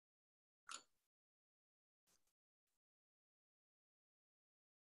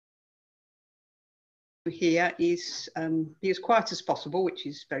here is be as quiet as possible, which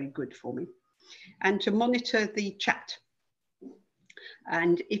is very good for me, and to monitor the chat.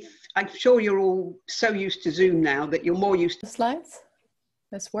 And if I'm sure you're all so used to Zoom now that you're more used to slides.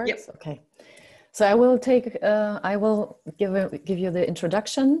 This works. Yep. Okay. So I will give you the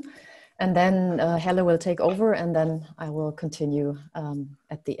introduction, and then Helle will take over, and then I will continue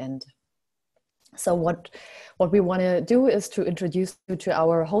at the end. So what we want to do is to introduce you to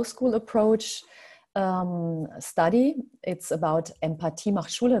our whole school approach study. It's about Empathie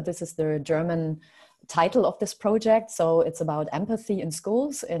macht Schule. This is the German title of this project. So it's about empathy in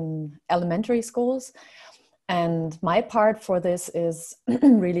schools, in elementary schools. And my part for this is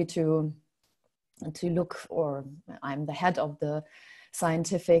really to look, or I'm the head of the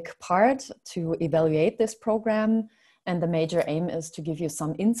scientific part, to evaluate this program. And the major aim is to give you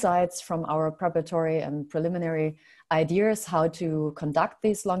some insights from our preparatory and preliminary ideas how to conduct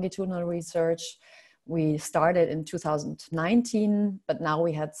this longitudinal research. We started in 2019, but now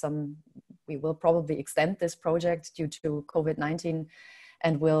we will probably extend this project due to COVID-19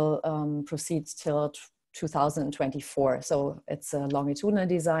 and will proceed till 2024. So it's a longitudinal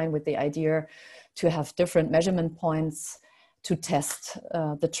design with the idea to have different measurement points to test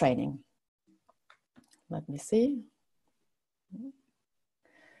the training. Let me see.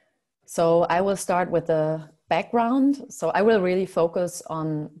 So I will start with the background. So I will really focus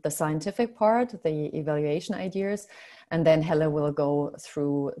on the scientific part, the evaluation ideas, and then Helle will go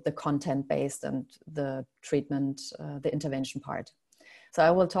through the content-based and the treatment, the intervention part. So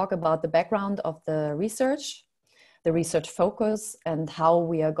I will talk about the background of the research focus, and how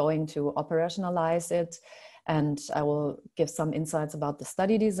we are going to operationalize it. And I will give some insights about the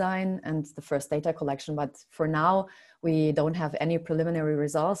study design and the first data collection. But for now, we don't have any preliminary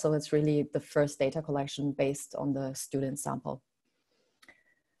results. So it's really the first data collection based on the student sample.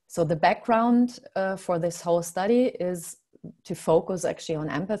 So the background for this whole study is to focus actually on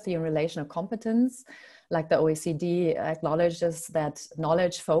empathy and relational competence. Like the OECD acknowledges that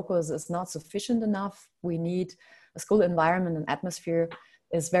knowledge focus is not sufficient enough. We need a school environment and atmosphere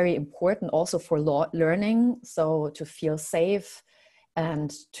is very important also for learning. So to feel safe and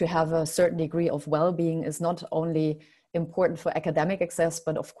to have a certain degree of well-being is not only important for academic success,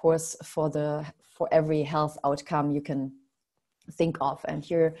 but of course for every health outcome you can think of. And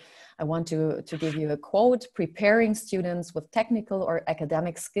here I want to give you a quote: "Preparing students with technical or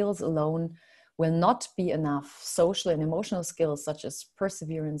academic skills alone will not be enough. Social and emotional skills such as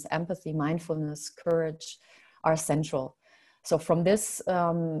perseverance, empathy, mindfulness, courage are central." So from this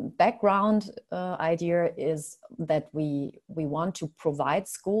background idea is that we want to provide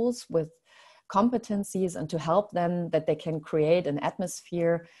schools with competencies and to help them that they can create an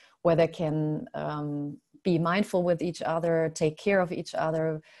atmosphere where they can be mindful with each other, take care of each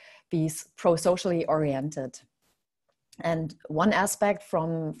other, be pro-socially oriented. And one aspect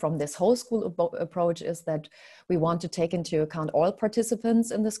from this whole school approach is that we want to take into account all participants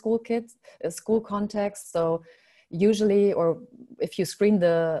in the school context. So usually, or if you screen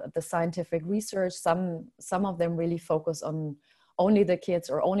the scientific research, some of them really focus on only the kids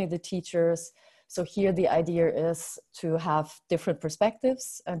or only the teachers. So here the idea is to have different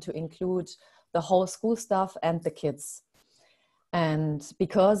perspectives and to include the whole school staff and the kids. And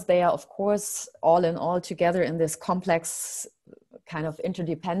because they are, of course, all in all together in this complex kind of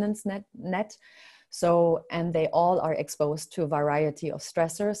interdependence net. So, and they all are exposed to a variety of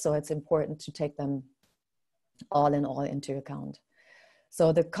stressors. So it's important to take them all in all into account.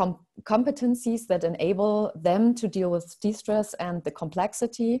 So the competencies that enable them to deal with distress and the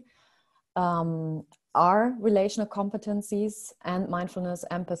complexity are relational competencies and mindfulness,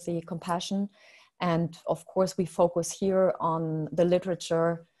 empathy, compassion. And of course, we focus here on the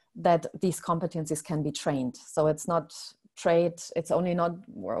literature that these competencies can be trained. So it's not trait, it's only not,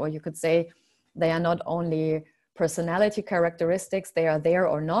 or you could say they are not only personality characteristics, they are there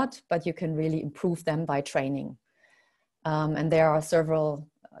or not, but you can really improve them by training. And there are several,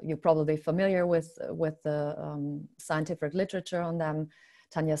 you're probably familiar with the scientific literature on them,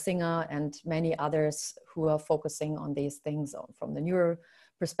 Tanya Singer and many others who are focusing on these things from the neuro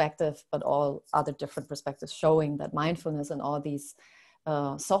perspective, but all other different perspectives showing that mindfulness and all these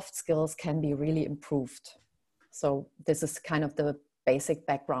soft skills can be really improved. So this is kind of the basic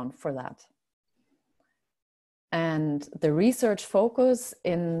background for that. And the research focus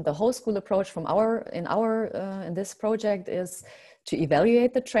in the whole school approach from in this project is to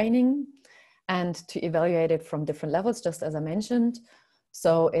evaluate the training and to evaluate it from different levels, just as I mentioned.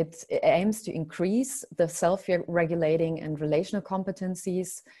 So it aims to increase the self-regulating and relational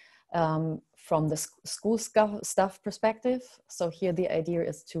competencies from the school staff perspective. So here the idea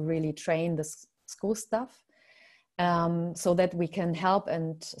is to really train the school staff, so that we can help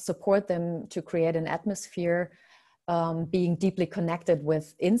and support them to create an atmosphere being deeply connected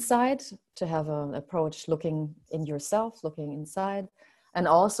with inside, to have an approach looking in yourself, looking inside. And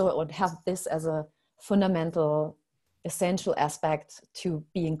also it would have this as a fundamental, essential aspect to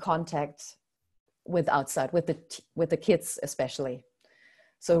be in contact with outside, with the kids especially.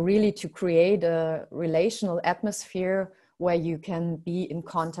 So really to create a relational atmosphere where you can be in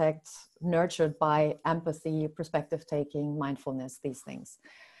contact, nurtured by empathy, perspective taking, mindfulness, these things.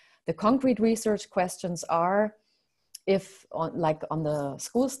 The concrete research questions are, if on the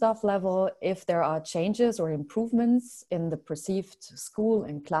school staff level, if there are changes or improvements in the perceived school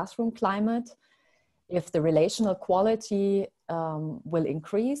and classroom climate, if the relational quality will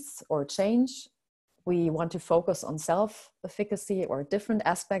increase or change. We want to focus on self-efficacy or different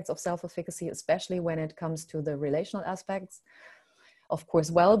aspects of self-efficacy, especially when it comes to the relational aspects. Of course,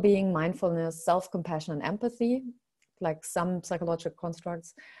 well-being, mindfulness, self-compassion, and empathy, like some psychological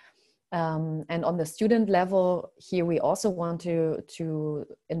constructs. And on the student level, here we also want to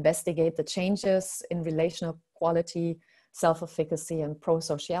investigate the changes in relational quality, self-efficacy, and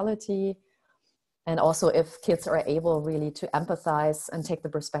pro-sociality. And also if kids are able really to empathize and take the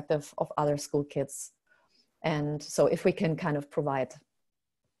perspective of other school kids. And so if we can kind of provide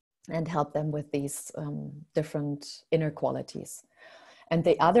and help them with these different inner qualities. And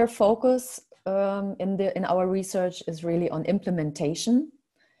the other focus in our research is really on implementation.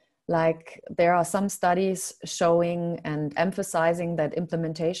 Like there are some studies showing and emphasizing that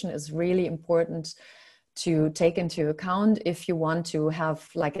implementation is really important to take into account if you want to have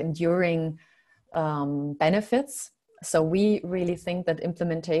like enduring benefits. So we really think that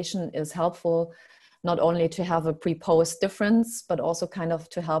implementation is helpful, not only to have a pre-post difference, but also kind of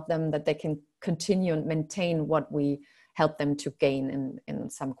to help them that they can continue and maintain what we help them to gain in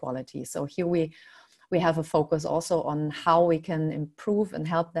some quality. So here we have a focus also on how we can improve and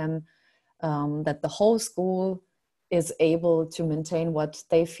help them, that the whole school is able to maintain what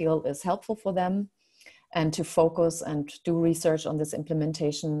they feel is helpful for them, and to focus and do research on this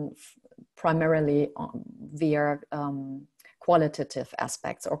implementation primarily via qualitative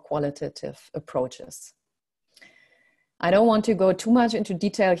aspects or qualitative approaches. I don't want to go too much into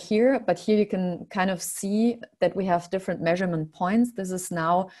detail here, but here you can kind of see that we have different measurement points. This is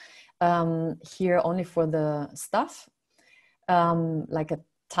now here only for the staff, like a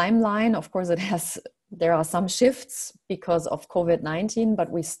timeline. Of course, there are some shifts because of COVID-19,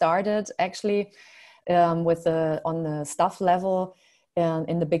 but we started actually on the staff level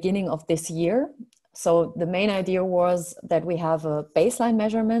in the beginning of this year. So the main idea was that we have a baseline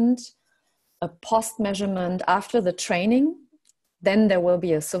measurement, a post measurement after the training. Then there will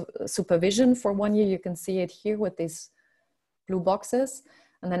be a supervision for 1 year. You can see it here with these blue boxes.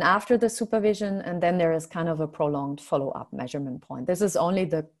 And then after the supervision, and then there is kind of a prolonged follow-up measurement point. This is only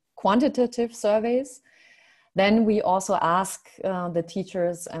the quantitative surveys. Then we also ask the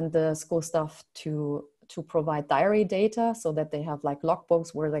teachers and the school staff to provide diary data so that they have like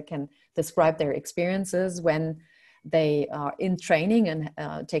logbooks where they can describe their experiences when they are in training and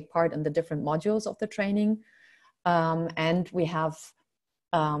take part in the different modules of the training. And we have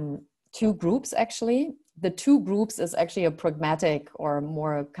 2 groups actually. The 2 groups is actually a pragmatic or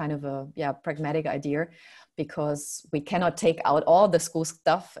more kind of a pragmatic idea, because we cannot take out all the school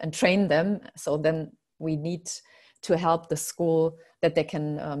stuff and train them. So then we need to help the school that they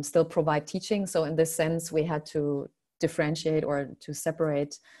can still provide teaching. So in this sense, we had to differentiate or to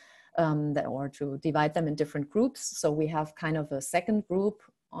separate or to divide them in different groups. So we have kind of a second group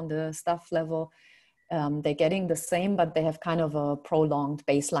on the staff level. They're getting the same, but they have kind of a prolonged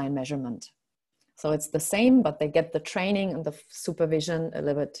baseline measurement. So it's the same, but they get the training and the supervision a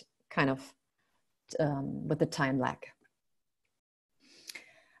little bit kind of with the time lag.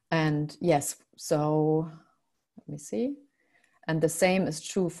 And yes, so let me see. And the same is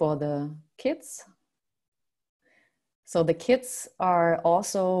true for the kids. So the kids are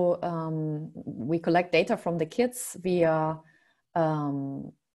also, we collect data from the kids via,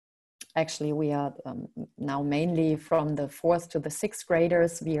 actually we are now mainly from the 4th to the 6th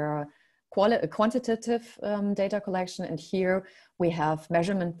graders via quantitative data collection. And here we have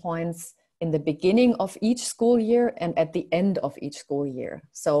measurement points in the beginning of each school year and at the end of each school year.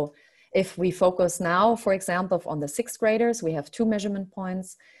 So if we focus now, for example, on the 6th graders, we have 2 measurement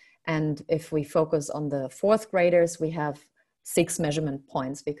points. And if we focus on the 4th graders, we have 6 measurement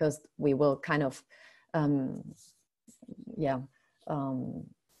points, because we will kind of,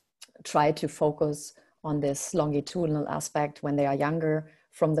 try to focus on this longitudinal aspect when they are younger,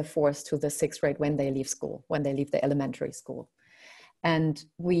 from the 4th to the 6th grade, when they leave school, when they leave the elementary school. And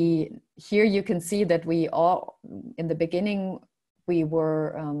here you can see that we all, in the beginning, we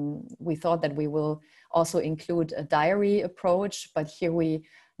thought that we will also include a diary approach, but here we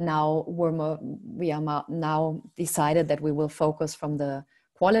are now decided that we will focus from the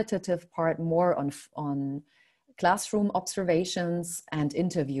qualitative part more on classroom observations and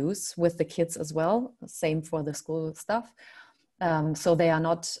interviews with the kids as well. Same for the school stuff. So they are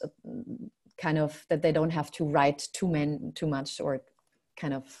not kind of that they don't have to write too much, or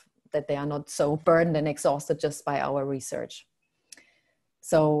kind of that they are not so burdened and exhausted just by our research.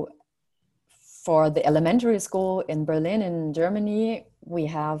 So for the elementary school in Berlin, in Germany, we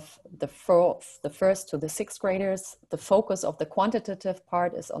have the first to the sixth graders. The focus of the quantitative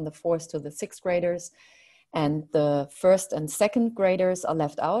part is on the fourth to the sixth graders, and the first and second graders are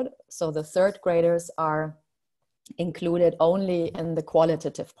left out. So the third graders are included only in the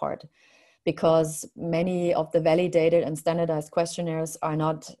qualitative part, because many of the validated and standardized questionnaires are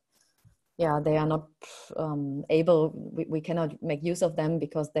not, they are not able, we cannot make use of them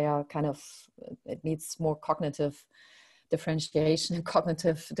because they are kind of, it needs more cognitive differentiation and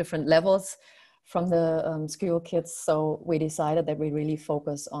cognitive different levels from the school kids. So we decided that we really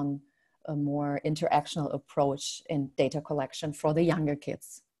focus on a more interactional approach in data collection for the younger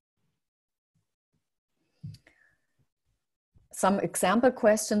kids. Some example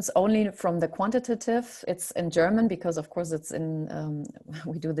questions only from the quantitative. It's in German because of course it's in,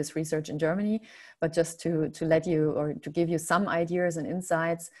 we do this research in Germany, but just to let you, or to give you some ideas and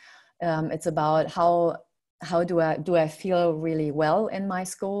insights, it's about how do I feel really well in my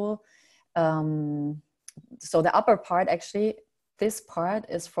school. So the upper part, actually, this part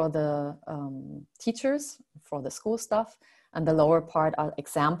is for the teachers, for the school stuff, and the lower part are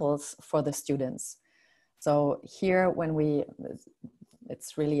examples for the students. So here,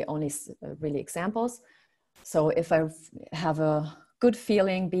 it's really only really examples. So if I have a good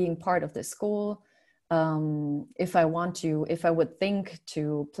feeling being part of the school, if I would think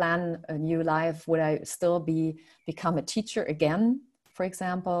to plan a new life, would I still become a teacher again, for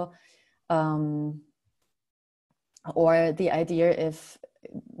example? Or the idea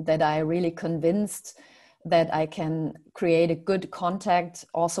that I really convinced that I can create a good contact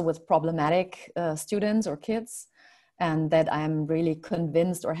also with problematic students or kids, and that I'm really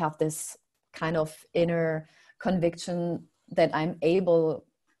convinced or have this kind of inner conviction that I'm able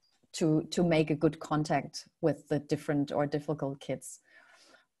to make a good contact with the different or difficult kids.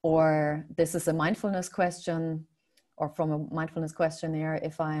 Or this is a mindfulness question, or from a mindfulness questionnaire,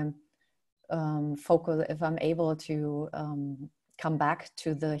 if I'm able to come back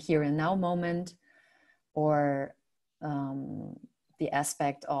to the here and now moment, or the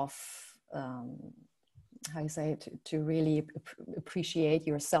aspect of how you say it, to really appreciate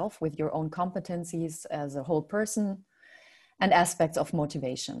yourself with your own competencies as a whole person, and aspects of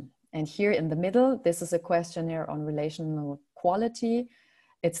motivation. And here in the middle, this is a questionnaire on relational quality.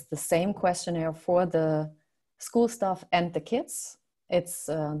 It's the same questionnaire for the school staff and the kids. It's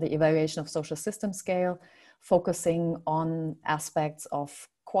the evaluation of social system scale, focusing on aspects of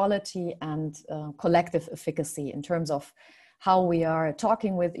quality and collective efficacy in terms of how we are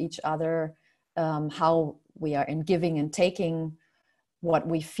talking with each other, how we are in giving and taking, what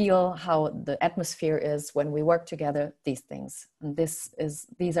we feel, how the atmosphere is when we work together, these things. And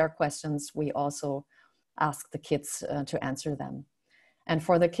these are questions we also ask the kids to answer them. And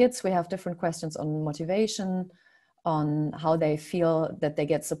for the kids, we have different questions on motivation, on how they feel that they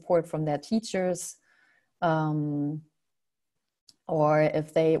get support from their teachers, or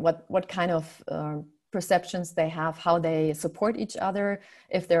if they, what kind of perceptions they have, how they support each other.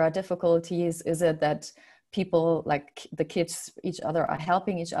 If there are difficulties, is it that people, like the kids, each other are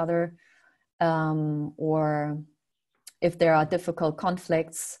helping each other? Or if there are difficult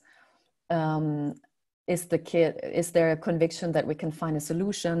conflicts, is there a conviction that we can find a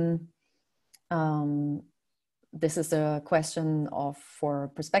solution? This is a question for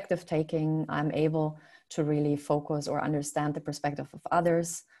perspective taking. I'm able to really focus or understand the perspective of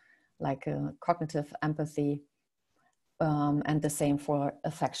others, like cognitive empathy, and the same for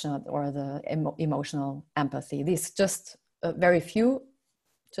affectionate or the emotional empathy. These just very few,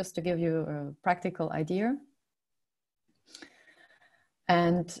 just to give you a practical idea.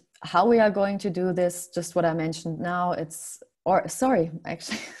 And how we are going to do this, just what I mentioned now,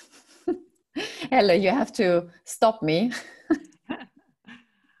 actually, Helle, you have to stop me.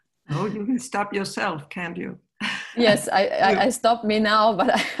 Oh, you can stop yourself, can't you? Yes, I stopped me now, but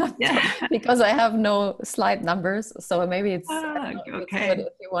I have because I have no slide numbers. So maybe it's, okay. It's good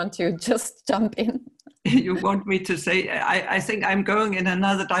if you want to just jump in. You want me to say, I think I'm going in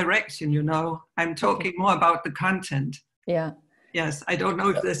another direction, you know. I'm talking more about the content. Yeah. Yes, I don't know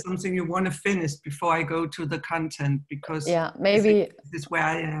if there's something you want to finish before I go to the content, because yeah, maybe this is where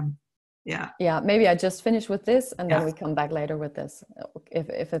I am. Yeah, maybe I just finish with this and then we come back later with this.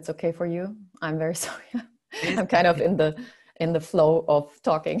 If it's okay for you, I'm very sorry. I'm kind of in the flow of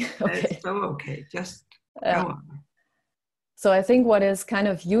talking. Okay. It's so okay. Just go on. So I think what is kind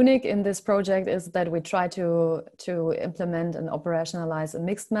of unique in this project is that we try to implement and operationalize a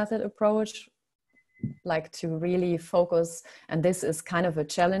mixed method approach, like to really focus, and this is kind of a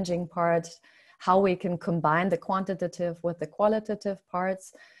challenging part, how we can combine the quantitative with the qualitative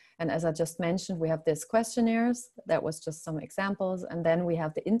parts. And as I just mentioned, we have these questionnaires. That was just some examples. And then we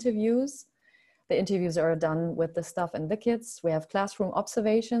have the interviews. The interviews are done with the staff and the kids. We have classroom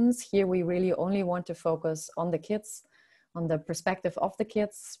observations. Here we really only want to focus on the kids, on the perspective of the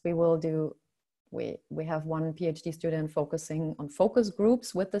kids. We have one PhD student focusing on focus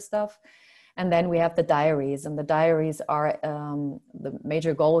groups with the staff. And then we have the diaries, and the diaries are, the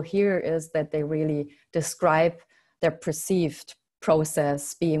major goal here is that they really describe their perceived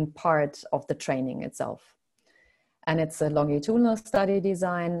process being part of the training itself. And it's a longitudinal study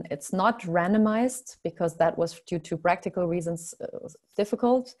design. It's not randomized because that was due to practical reasons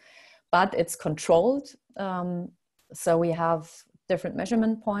difficult, but it's controlled. So we have different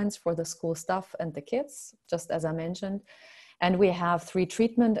measurement points for the school staff and the kids, just as I mentioned. And we have 3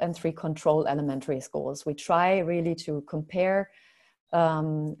 treatment and 3 control elementary schools. We try really to compare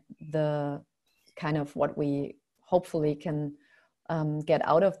the kind of what we hopefully can get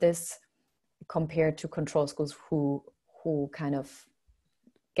out of this compared to control schools who kind of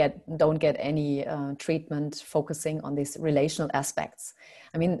don't get any treatment focusing on these relational aspects.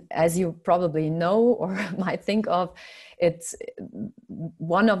 I mean, as you probably know or might think of, it's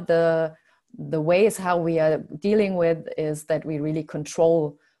one of the ways how we are dealing with is that we really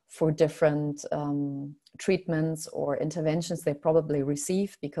control for different treatments or interventions they probably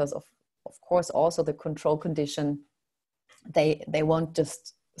receive, because of course also the control condition, they won't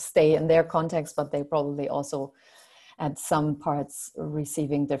just stay in their context, but they probably also at some parts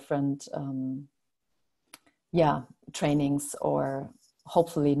receiving different trainings, or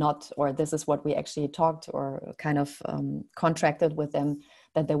hopefully not, or this is what we actually talked or kind of contracted with them,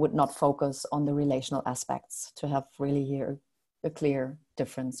 that they would not focus on the relational aspects, to have really here a clear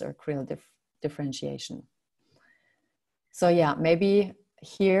difference or clear differentiation. So yeah, maybe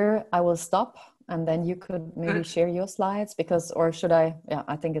here I will stop, and then you could maybe share your slides, because, or should I? Yeah,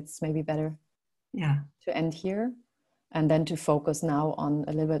 I think it's maybe better to end here and then to focus now on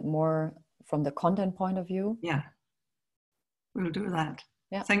a little bit more from the content point of view. Yeah, we'll do that.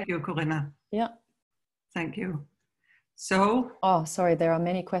 Yeah. Thank you, Corina. Yeah. Thank you. So. Oh, sorry, there are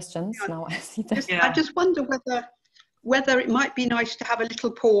many questions now. I see that. I just wonder whether it might be nice to have a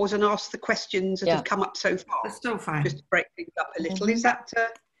little pause and ask the questions that have come up so far. That's so fine. Just to break things up a little. Is that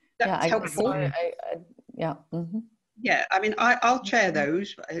helpful? Yeah. Yeah, I mean, I'll chair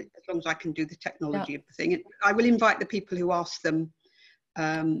those as long as I can do the technology of the thing. I will invite the people who ask them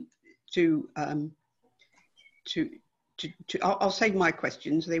I'll save my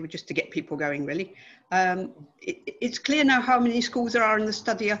questions. They were just to get people going, really. It's clear now how many schools there are in the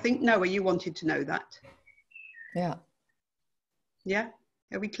study, I think. Noah, you wanted to know that. Yeah. Yeah?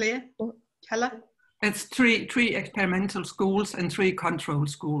 Are we clear? Helle? It's three experimental schools and 3 control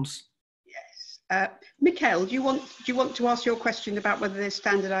schools. Yes. Mikhail, do you want to ask your question about whether there's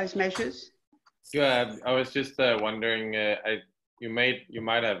standardized measures? Yeah, I was just wondering, you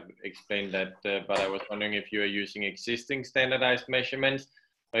might have explained that, but I was wondering if you are using existing standardized measurements,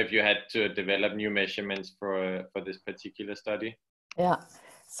 or if you had to develop new measurements for this particular study. Yeah,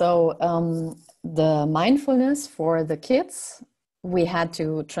 so the mindfulness for the kids, we had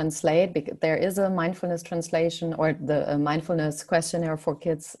to translate, because there is a mindfulness translation or the mindfulness questionnaire for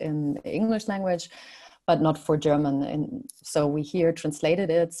kids in English language, but not for German. And so we here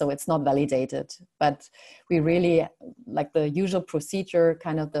translated it, so it's not validated. But we really, like the usual procedure,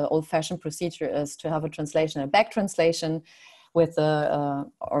 kind of the old-fashioned procedure is to have a translation, a back translation with a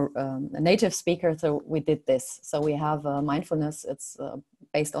native speaker. So we did this. So we have mindfulness, it's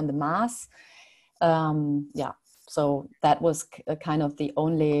based on the mass. So that was kind of the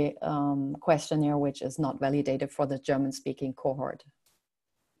only questionnaire which is not validated for the German-speaking cohort.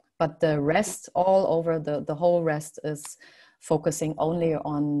 But the rest, all over the whole rest, is focusing only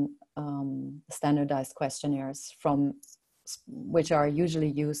on standardized questionnaires which are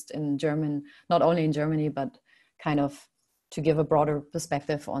usually used in German, not only in Germany, but kind of to give a broader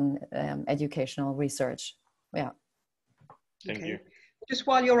perspective on educational research. Yeah. Thank you. Just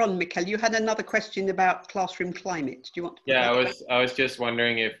while you're on, Mikkel, you had another question about classroom climate. Do you want to? Yeah, I was just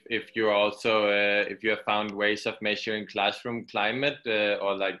wondering if you also if you have found ways of measuring classroom climate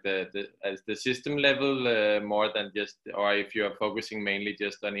or like as the system level more than just, or if you are focusing mainly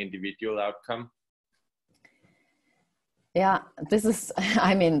just on individual outcome. Yeah, this is,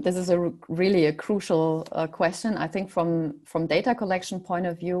 I mean, this is really a crucial question. I think from data collection point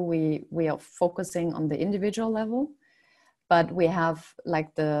of view, we are focusing on the individual level, but we have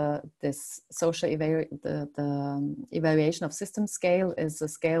like this social evaluation of system scale is a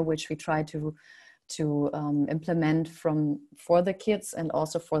scale which we try to implement for the kids and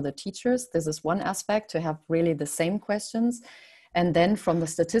also for the teachers. This is one aspect, to have really the same questions. And then from the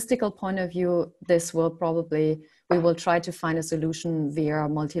statistical point of view, this will probably, we will try to find a solution via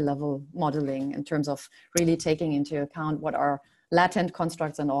multi-level modeling in terms of really taking into account what are latent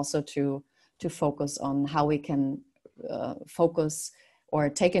constructs and also to focus on how we can focus or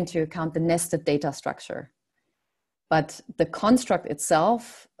take into account the nested data structure. But the construct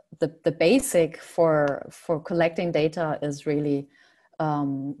itself, the basic for collecting data is really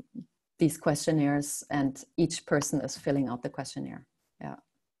these questionnaires, and each person is filling out the questionnaire. Yeah.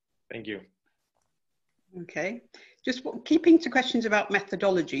 Thank you. Okay. Just keeping to questions about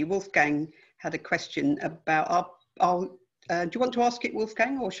methodology, Wolfgang had a question about do you want to ask it,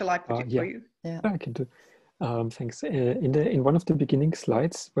 Wolfgang, or shall I put it for you? Yeah, I can do. Thanks. In one of the beginning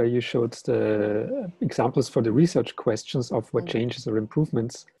slides where you showed the examples for the research questions of what changes or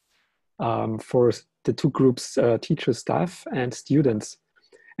improvements for the two groups, teachers, staff, and students.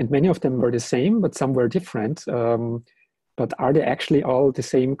 And many of them were the same, but some were different. But are they actually all the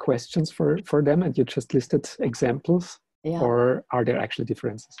same questions for them? And you just listed examples, or are there actually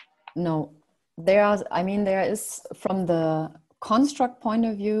differences? No, there are. I mean, there is, from the construct point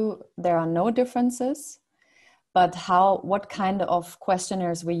of view, there are no differences. But what kind of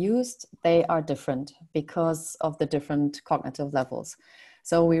questionnaires we used, they are different because of the different cognitive levels.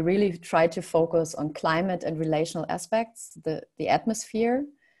 So we really try to focus on climate and relational aspects, the atmosphere,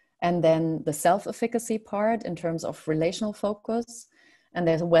 and then the self-efficacy part in terms of relational focus. And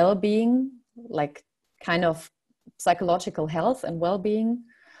there's well-being, like kind of psychological health and well-being,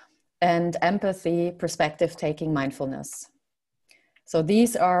 and empathy, perspective taking, mindfulness. So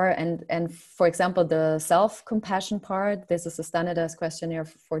these are, and for example, the self-compassion part, this is a standardized questionnaire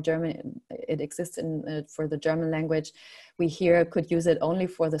for German. It exists for the German language. We here could use it only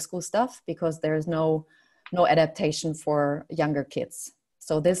for the school stuff because there is no adaptation for younger kids.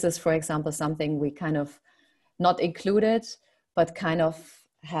 So this is, for example, something we kind of not included, but kind of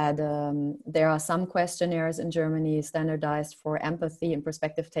had, there are some questionnaires in Germany standardized for empathy and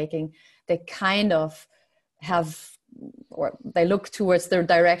perspective taking. They kind of have, or they look towards their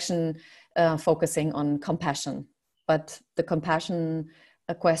direction focusing on compassion. But the compassion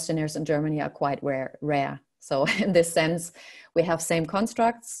questionnaires in Germany are quite rare. So in this sense, we have same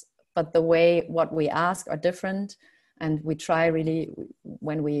constructs, but the way what we ask are different. And we try really,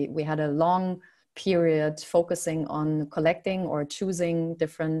 when we had a long period focusing on collecting or choosing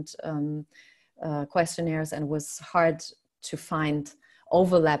different questionnaires, and it was hard to find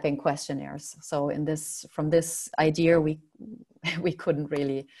overlapping questionnaires. So from this idea, we couldn't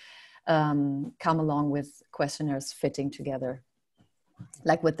really come along with questionnaires fitting together,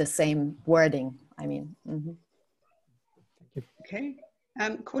 like with the same wording, I mean. Mm-hmm. Okay.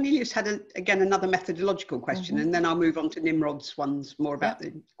 Cornelius had, again, another methodological question, and then I'll move on to Nimrod's ones, more about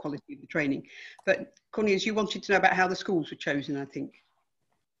the quality of the training. But Cornelius, you wanted to know about how the schools were chosen, I think.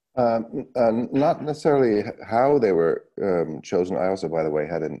 Not necessarily how they were chosen. I also, by the way,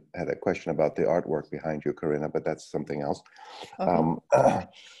 had a question about the artwork behind you, Corina, but that's something else. Okay.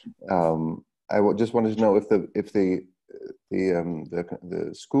 I just wanted to know if the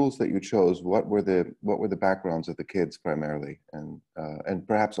schools that you chose, what were the backgrounds of the kids primarily, and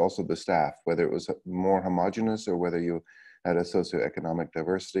perhaps also the staff, whether it was more homogeneous or whether you had a socioeconomic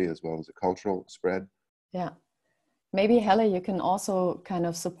diversity as well as a cultural spread. Yeah. Maybe Helle, you can also kind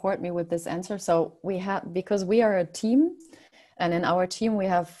of support me with this answer. So because we are a team, and in our team we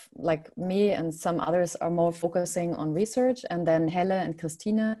have, like, me and some others are more focusing on research, and then Helle and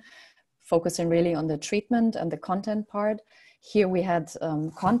Christine focusing really on the treatment and the content part. Here we had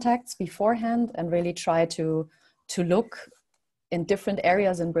contacts beforehand and really try to look in different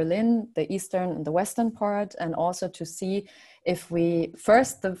areas in Berlin, the eastern and the western part, and also to see if the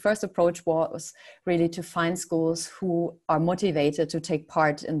first approach was really to find schools who are motivated to take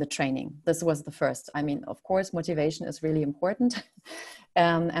part in the training. This was the first. I mean, of course, motivation is really important.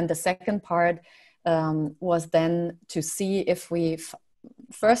 And the second part was then to see if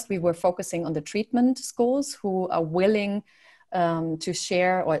first we were focusing on the treatment schools who are willing to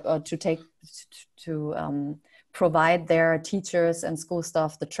share or to take to provide their teachers and school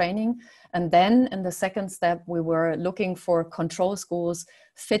staff the training. And then in the second step, we were looking for control schools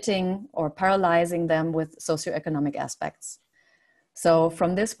fitting or paralyzing them with socioeconomic aspects. So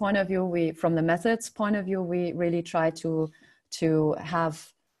from this point of view, from the methods point of view, we really try to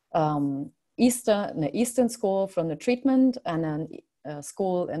have the Eastern school from the treatment, and a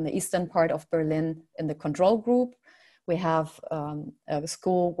school in the eastern part of Berlin in the control group. We have a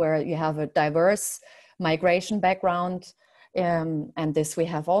school where you have a diverse migration background, and this we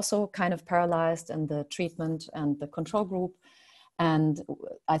have also kind of paralyzed in the treatment and the control group. And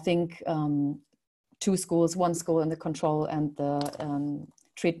I think two schools, one school in the control and the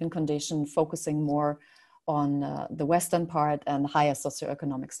treatment condition, focusing more on the Western part and higher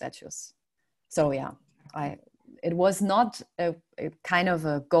socioeconomic status. So yeah, it was not a kind of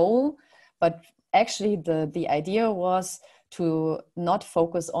a goal, but actually the idea was to not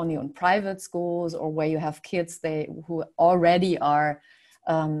focus only on private schools or where you have kids who already are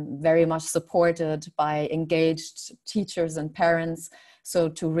very much supported by engaged teachers and parents. So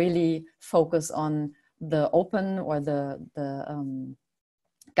to really focus on the open or the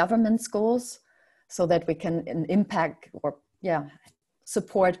government schools, so that we can impact or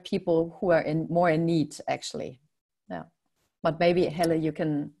support people who are more in need, actually. Yeah. But maybe Helle, you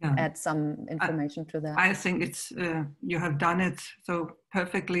can add some information to that. I think it's you have done it so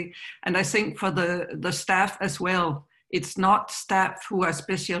perfectly, and I think for the staff as well, it's not staff who are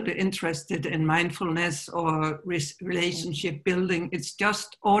especially interested in mindfulness or relationship building. It's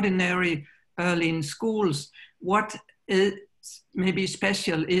just ordinary Berlin schools. What is maybe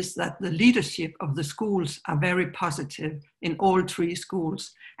special is that the leadership of the schools are very positive in all three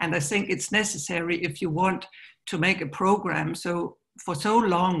schools, and I think it's necessary if you want to make a program so for so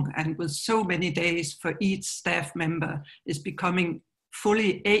long and with so many days for each staff member is becoming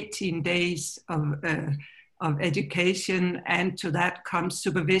fully 18 days of education, and to that comes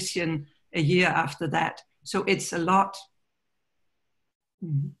supervision a year after that. So it's a lot.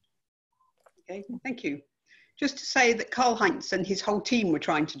 Okay, thank you. Just to say that Karl-Heinz and his whole team were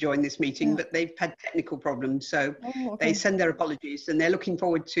trying to join this meeting, but they've had technical problems. So they send their apologies, and they're looking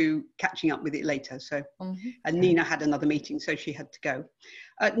forward to catching up with it later. So, and Nina had another meeting, so she had to go.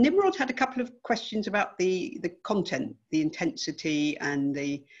 Nimrod had a couple of questions about the content, the intensity, and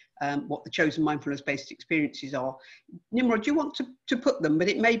the what the chosen mindfulness-based experiences are. Nimrod, do you want to put them? But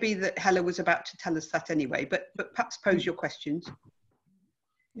it may be that Helle was about to tell us that anyway, but perhaps pose your questions.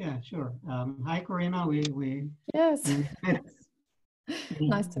 Yeah, sure. Hi, Corina. Yes. We met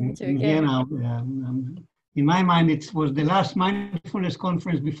Nice to meet you in again. Vienna. In my mind, it was the last mindfulness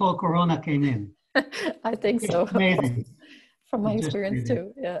conference before Corona came in. I think so. Amazing. From my experience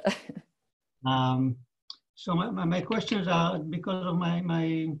too. Yeah. So my questions are because of my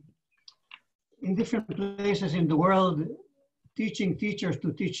in different places in the world, teaching teachers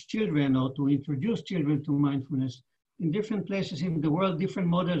to teach children or to introduce children to mindfulness. In different places in the world, different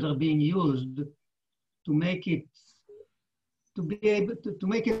models are being used to make it, to be able to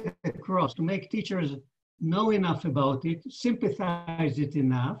make it across, to make teachers know enough about it, sympathize it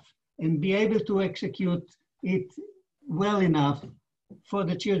enough, and be able to execute it well enough for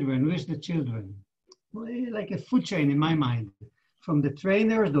the children, with the children. Like a food chain in my mind, from the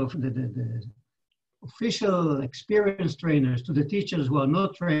trainers, the official experienced trainers, to the teachers who are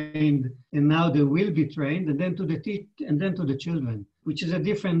not trained and now they will be trained, and then to the children, which is a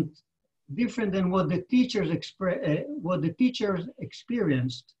different than what the teachers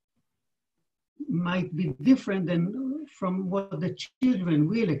experienced might be different than from what the children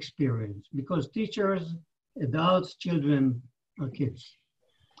will experience, because teachers, adults, children are kids.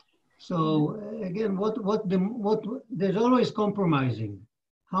 So again, there's always compromising.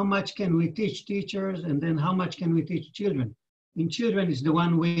 How much can we teach teachers, and then how much can we teach children? In children, it's the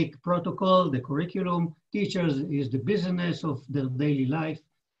 1 week protocol, the curriculum. Teachers is the business of their daily life.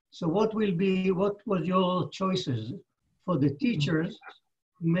 So what was your choices for the teachers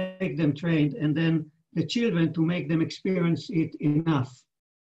to make them trained, and then the children to make them experience it enough?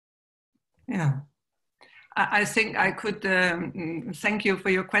 Yeah. I think I could, thank you for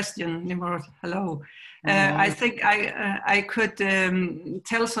your question, Nimrod. Hello. I think I could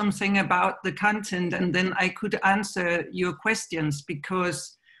tell something about the content, and then I could answer your questions,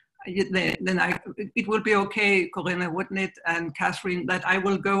 because then it will be okay, Corina, wouldn't it, and Catherine, that I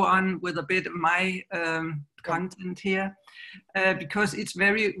will go on with a bit of my content here, because it's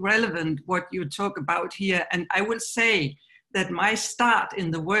very relevant what you talk about here. And I will say that my start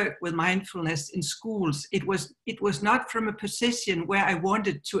in the work with mindfulness in schools, it was not from a position where I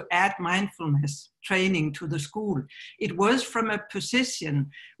wanted to add mindfulness training to the school. It was from a position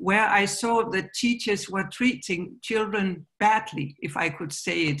where I saw that teachers were treating children badly, if I could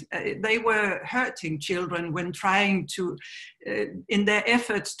say it. They were hurting children when trying to, in their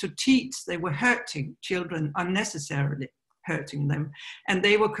efforts to teach, they were hurting children unnecessarily, hurting them. And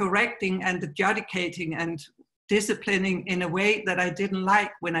they were correcting and adjudicating and disciplining in a way that I didn't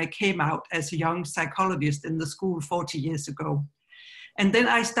like when I came out as a young psychologist in the school 40 years ago. And then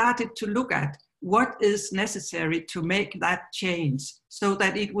I started to look at what is necessary to make that change so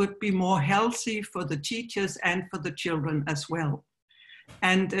that it would be more healthy for the teachers and for the children as well.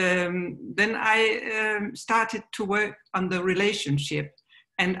 And then I started to work on the relationship.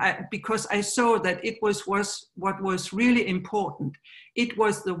 And because I saw that it was what was really important. It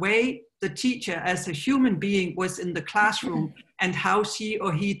was the way the teacher as a human being was in the classroom and how she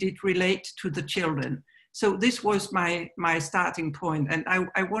or he did relate to the children. So this was my starting point. And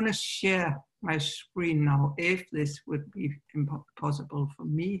I want to share my screen now, if this would be possible for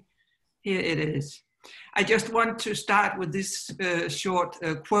me. Here it is. I just want to start with this short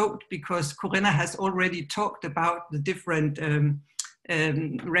quote, because Corina has already talked about the different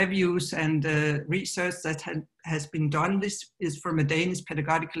reviews and research that has been done. This is from a Danish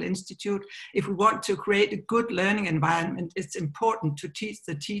pedagogical institute. If we want to create a good learning environment, it's important to teach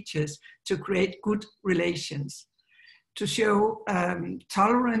the teachers to create good relations, to show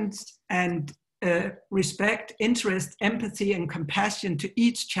tolerance and respect, interest, empathy, and compassion to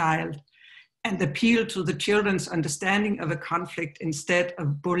each child, and appeal to the children's understanding of a conflict instead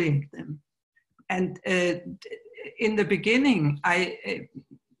of bullying them. And in the beginning, I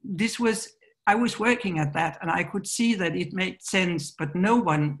was working at that, and I could see that it made sense, but no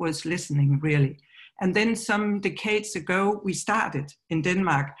one was listening really. And then some decades ago, we started in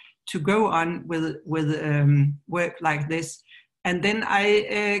Denmark to go on with work like this. And then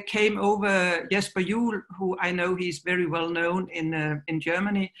I came over Jesper Juhl, who I know he's very well known in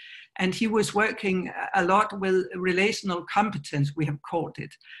Germany. And he was working a lot with relational competence, we have called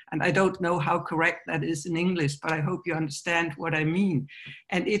it. And I don't know how correct that is in English, but I hope you understand what I mean.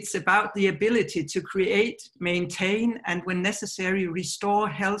 And it's about the ability to create, maintain, and when necessary, restore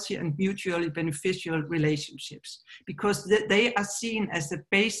healthy and mutually beneficial relationships, because they are seen as the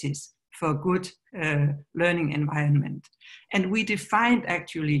basis for a good learning environment. And we defined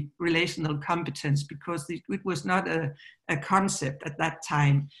actually relational competence because it was not a concept at that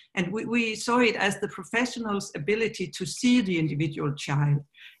time. And we saw it as the professional's ability to see the individual child.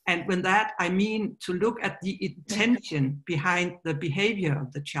 And with that, I mean to look at the intention behind the behavior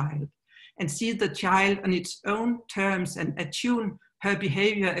of the child and see the child on its own terms and attune her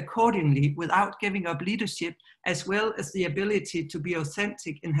behavior accordingly without giving up leadership, as well as the ability to be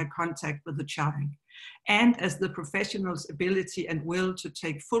authentic in her contact with the child, and as the professional's ability and will to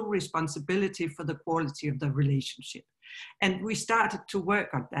take full responsibility for the quality of the relationship. And we started to work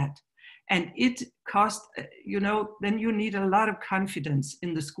on that. And it cost, then you need a lot of confidence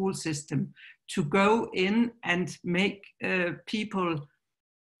in the school system to go in and make people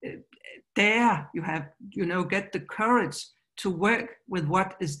dare, get the courage to work with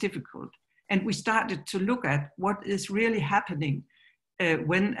what is difficult. And we started to look at what is really happening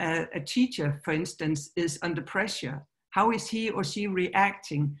when a teacher, for instance, is under pressure. How is he or she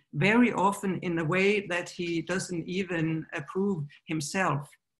reacting? Very often in a way that he doesn't even approve himself.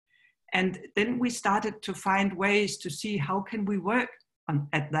 And then we started to find ways to see how can we work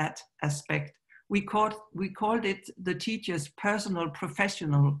at that aspect. We called it the teacher's personal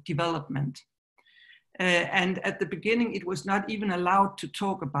professional development. And at the beginning, it was not even allowed to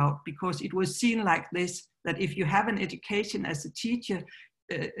talk about, because it was seen like this, that if you have an education as a teacher,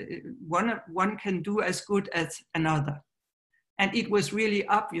 one can do as good as another. And it was really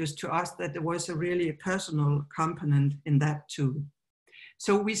obvious to us that there was a really personal component in that too.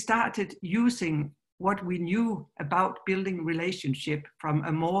 So we started using what we knew about building relationship from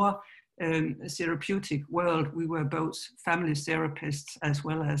a more therapeutic world. We were both family therapists as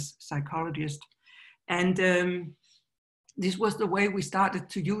well as psychologists. And this was the way we started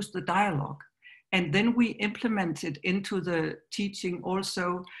to use the dialogue. And then we implemented into the teaching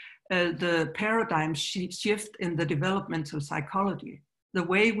also the paradigm shift in the developmental psychology, the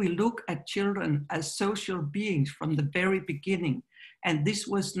way we look at children as social beings from the very beginning. And this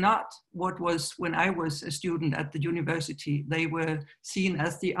was not what was when I was a student at the university. They were seen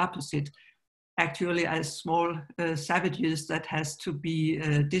as the opposite, actually as small savages that has to be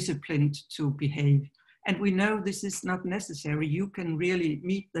disciplined to behave. And we know this is not necessary. You can really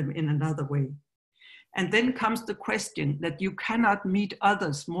meet them in another way. And then comes the question that you cannot meet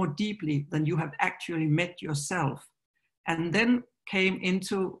others more deeply than you have actually met yourself. And then came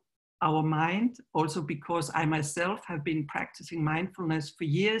into our mind, also because I myself have been practicing mindfulness for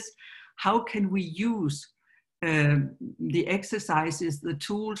years, how can we use the exercises, the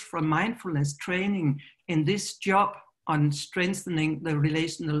tools from mindfulness training in this job on strengthening the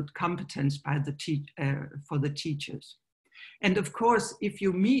relational competence by for the teachers. And of course, if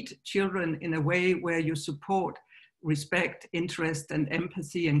you meet children in a way where you support respect, interest, and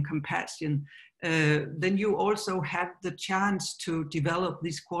empathy and compassion, then you also have the chance to develop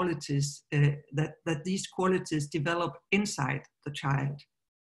these qualities, that these qualities develop inside the child.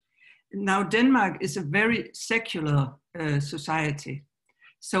 Now, Denmark is a very secular society.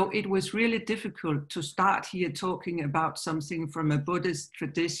 So it was really difficult to start here talking about something from a Buddhist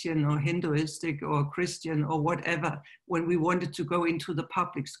tradition or Hinduistic or Christian or whatever when we wanted to go into the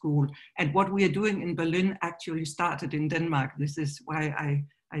public school. And what we are doing in Berlin actually started in Denmark. This is why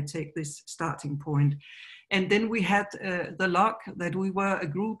I take this starting point. And then we had the luck that we were a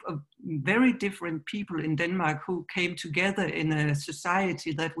group of very different people in Denmark who came together in a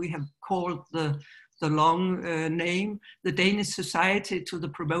society that we have called the long name, the Danish Society to the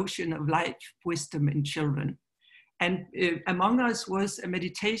Promotion of Life Wisdom in Children. And among us was a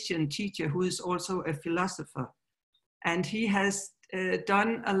meditation teacher who is also a philosopher. And he has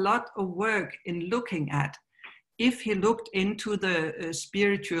done a lot of work in looking at, if he looked into the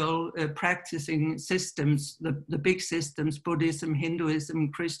spiritual practicing systems, the big systems, Buddhism,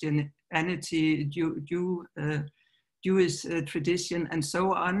 Hinduism, Christianity, Jewish tradition, and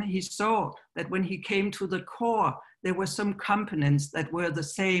so on, he saw that when he came to the core, there were some components that were the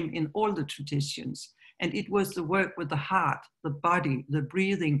same in all the traditions. And it was the work with the heart, the body, the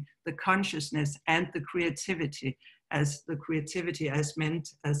breathing, the consciousness, and the creativity as meant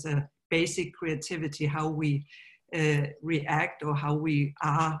as a basic creativity, how we react or how we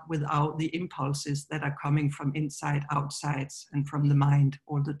are without the impulses that are coming from inside, outside, and from the mind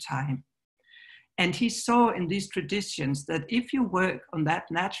all the time. And he saw in these traditions that if you work on that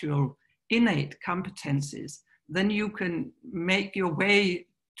natural, innate competencies, then you can make your way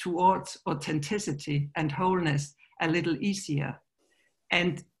towards authenticity and wholeness a little easier.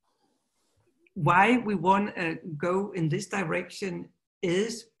 And why we want to go in this direction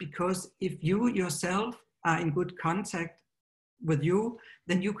is because if you yourself are in good contact with you,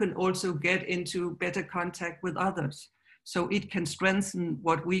 then you can also get into better contact with others. So it can strengthen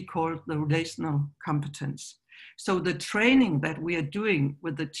what we call the relational competence. So the training that we are doing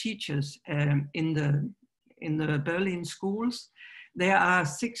with the teachers in the Berlin schools, there are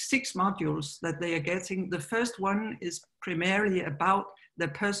six modules that they are getting. The first one is primarily about the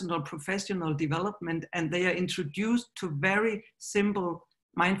personal professional development, and they are introduced to very simple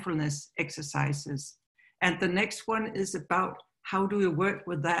mindfulness exercises. And the next one is about how do you work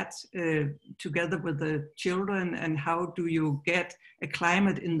with that together with the children, and how do you get a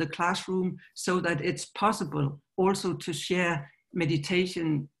climate in the classroom so that it's possible also to share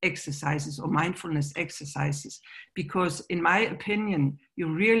meditation exercises or mindfulness exercises. Because in my opinion,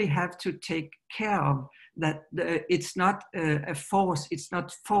 you really have to take care of that. It's not a force, it's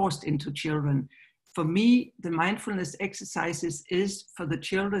not forced into children. For me, the mindfulness exercises is for the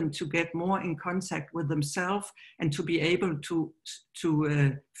children to get more in contact with themselves and to be able to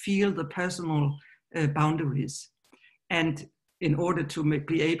feel the personal boundaries. And in order to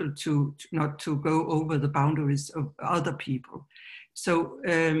be able to not to go over the boundaries of other people. So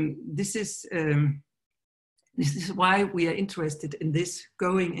this is why we are interested in this,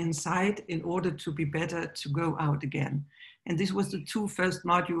 going inside in order to be better to go out again. And this was the two first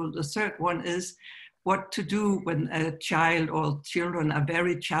modules. The third one is what to do when a child or children are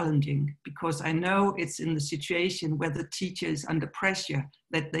very challenging, because I know it's in the situation where the teacher is under pressure,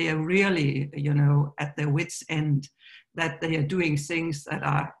 that they are really, at their wits' end, that they are doing things that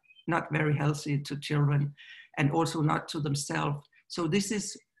are not very healthy to children and also not to themselves. So this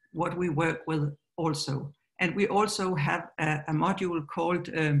is what we work with also. And we also have a module called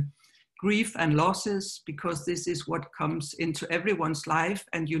grief and losses, because this is what comes into everyone's life,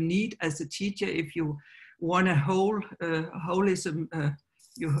 and you need as a teacher, if you want a holism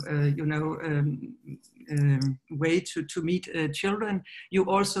way to meet children, you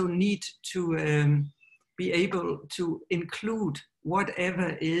also need to be able to include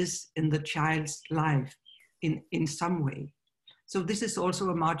whatever is in the child's life in some way. So this is also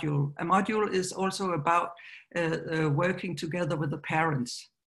a module. A module is also about working together with the parents,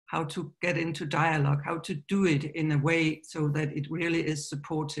 how to get into dialogue, how to do it in a way so that it really is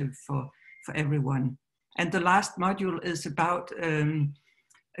supportive for everyone. And the last module is about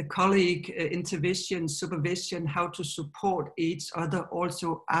a colleague intervention, supervision, how to support each other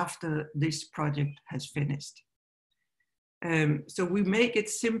also after this project has finished. So we make it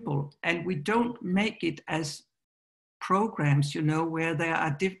simple, and we don't make it as programs, you know, where there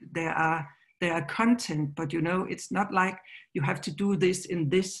are content, but you know, it's not like you have to do this in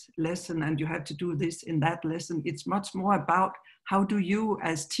this lesson and you have to do this in that lesson. It's much more about how do you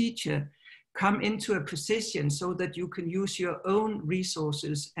as teacher come into a position so that you can use your own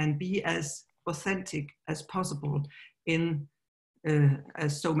resources and be as authentic as possible in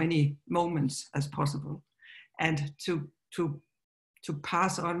as so many moments as possible, and to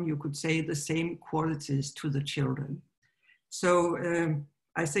pass on, you could say, the same qualities to the children. So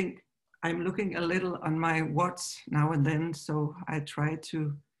I think I'm looking a little on my watch now and then, so I try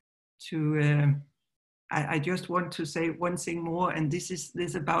I just want to say one thing more, and this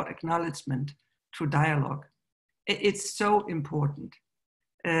is about acknowledgement through dialogue. It's so important.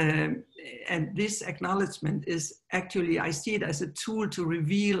 And this acknowledgement is actually, I see it as a tool to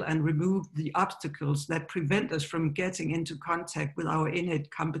reveal and remove the obstacles that prevent us from getting into contact with our innate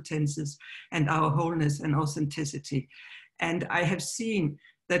competences and our wholeness and authenticity. And I have seen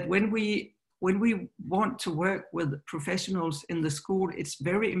that when we want to work with professionals in the school, it's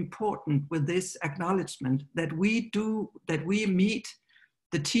very important with this acknowledgement that we meet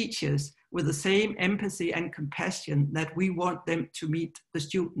the teachers with the same empathy and compassion that we want them to meet the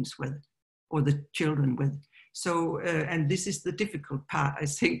students with, or the children with. So, and this is the difficult part, I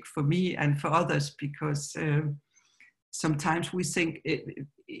think, for me and for others, because sometimes we think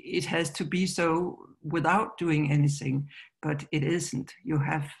it has to be so without doing anything, but it isn't. You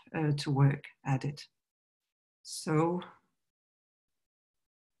have to work at it. So,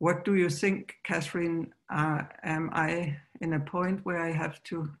 what do you think, Catherine? Am I in a point where I have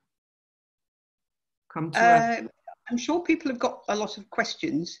to come to I'm sure people have got a lot of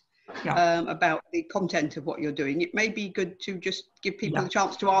questions about the content of what you're doing. It may be good to just give people a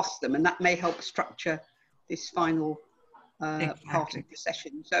chance to ask them, and that may help structure this final part of the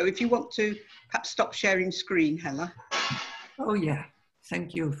session. So if you want to perhaps stop sharing screen, Helle. Oh yeah,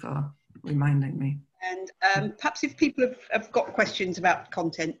 thank you for reminding me. And perhaps if people have got questions about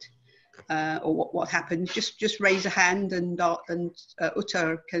content or what happened, just raise a hand, and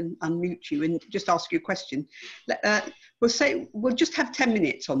Uta can unmute you and just ask you a question. We'll just have 10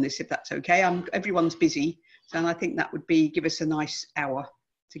 minutes on this, if that's okay. Everyone's busy, so I think that would give us a nice hour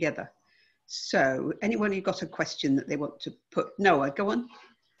together. So anyone who got a question that they want to put? Noah, go on.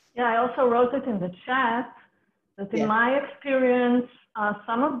 Yeah, I also wrote it in the chat that in my experience,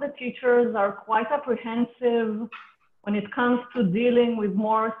 some of the teachers are quite apprehensive when it comes to dealing with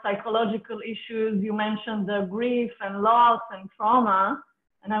more psychological issues. You mentioned the grief and loss and trauma,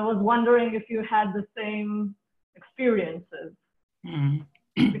 and I was wondering if you had the same experiences.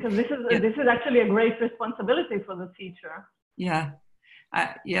 Because this is actually a great responsibility for the teacher. Yeah.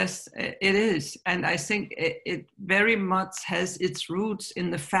 Yes, it is. And I think it very much has its roots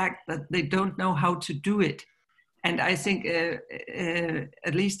in the fact that they don't know how to do it. And I think,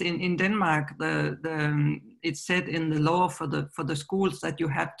 at least in Denmark, it's said in the law for the schools that you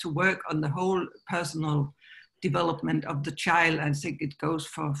have to work on the whole personal development of the child. I think it goes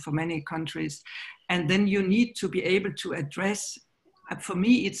for many countries. And then you need to be able to address, for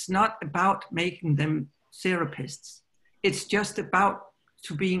me, it's not about making them therapists. It's just about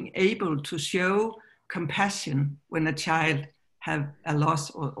to being able to show compassion when a child have a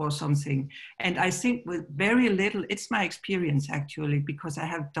loss or something. And I think with very little, it's my experience actually, because I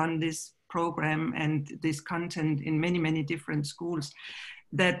have done this program and this content in many, many different schools,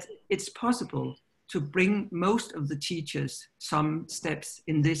 that it's possible to bring most of the teachers some steps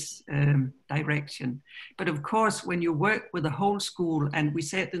in this direction. But of course, when you work with a whole school, and we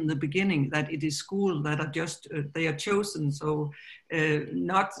said in the beginning that it is schools that are just, they are chosen, so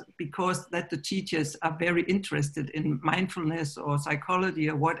not because that the teachers are very interested in mindfulness or psychology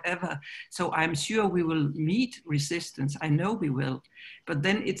or whatever. So I'm sure we will meet resistance, I know we will, but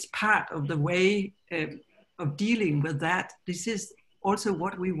then it's part of the way of dealing with that. This is also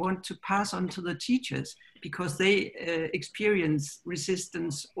what we want to pass on to the teachers, because they experience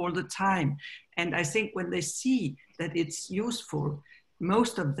resistance all the time. And I think when they see that it's useful,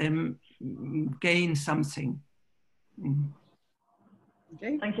 most of them gain something.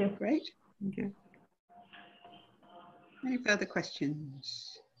 Okay, thank you. Great. Thank you. Any further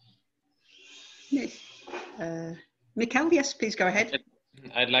questions? Yes. Mikkel, yes, please go ahead.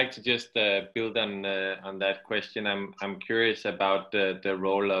 I'd like to just build on that question. I'm curious about the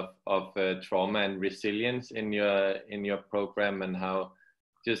role of trauma and resilience in your program, and how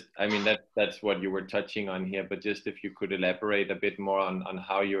just, I mean, that's what you were touching on here, but just if you could elaborate a bit more on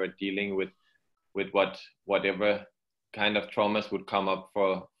how you are dealing with whatever kind of traumas would come up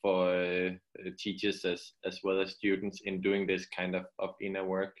for teachers as well as students in doing this kind of inner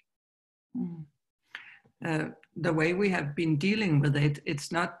work. The way we have been dealing with it,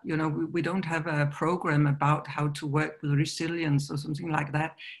 it's not, you know, we don't have a program about how to work with resilience or something like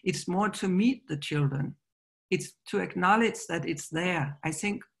that. It's more to meet the children. It's to acknowledge that it's there. I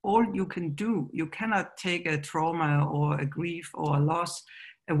think all you can do, you cannot take a trauma or a grief or a loss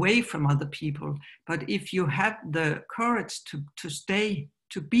away from other people. But if you have the courage to stay,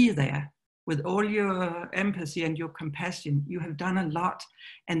 to be there with all your empathy and your compassion, you have done a lot.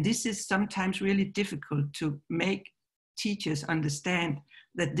 And this is sometimes really difficult to make teachers understand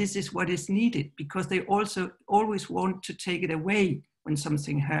that this is what is needed, because they also always want to take it away when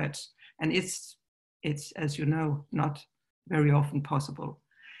something hurts. And it's as you know, not very often possible.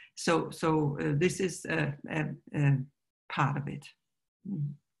 So this is a part of it.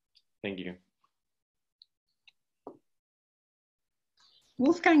 Thank you.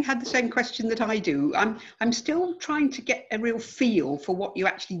 Wolfgang had the same question that I do. I'm still trying to get a real feel for what you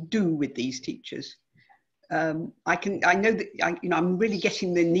actually do with these teachers. I know that I'm really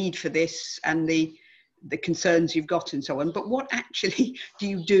getting the need for this and the concerns you've got and so on, but what actually do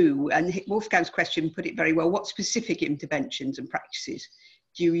you do? And Wolfgang's question put it very well. What specific interventions and practices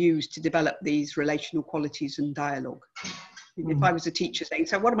do you use to develop these relational qualities and dialogue? If I was a teacher saying,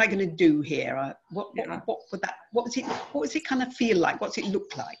 so what am I going to do here? What does it kind of feel like? What's it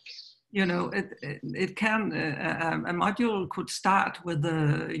look like? You know, it can, a module could start with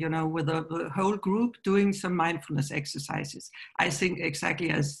the whole group doing some mindfulness exercises. I think exactly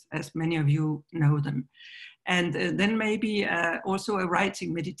as many of you know them. And then maybe also a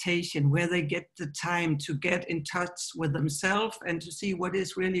writing meditation where they get the time to get in touch with themselves and to see what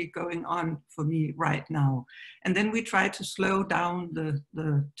is really going on for me right now. And then we try to slow down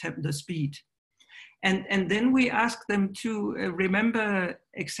the speed. And then we ask them to remember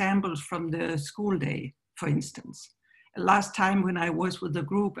examples from the school day, for instance. Last time when I was with the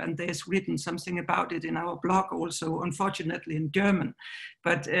group, and there's written something about it in our blog also, unfortunately in German,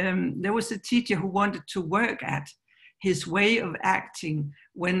 but there was a teacher who wanted to work at his way of acting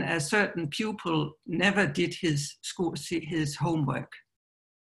when a certain pupil never did his homework.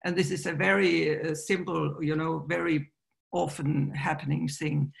 And this is a very simple, very often happening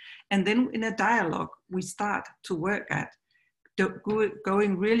thing. And then in a dialogue, we start to work at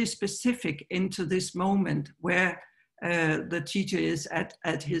going really specific into this moment where the teacher is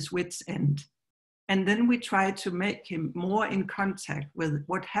at his wit's end. And then we try to make him more in contact with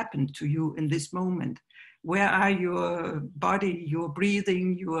what happened to you in this moment. Where are your body, your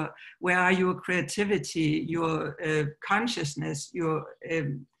breathing, where are your creativity, your consciousness, your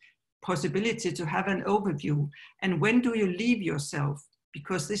possibility to have an overview? And when do you leave yourself?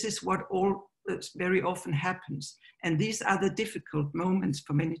 Because this is what very often happens. And these are the difficult moments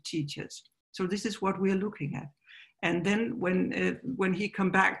for many teachers. So this is what we're looking at. And then when he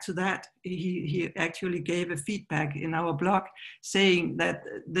come back to that, he actually gave a feedback in our blog saying that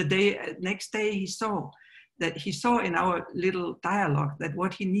next day he saw in our little dialogue that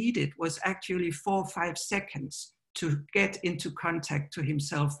what he needed was actually 4 or 5 seconds to get into contact to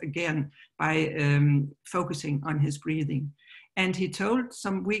himself again by focusing on his breathing. And he told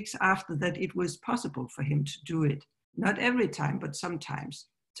some weeks after that it was possible for him to do it. Not every time, but sometimes.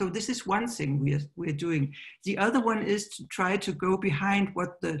 So this is one thing we're doing. The other one is to try to go behind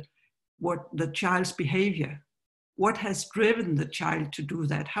what the child's behavior. What has driven the child to do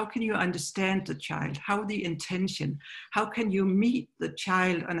that? How can you understand the child? How the intention? How can you meet the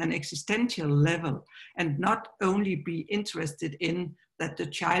child on an existential level and not only be interested in that the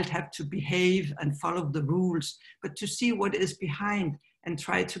child have to behave and follow the rules, but to see what is behind and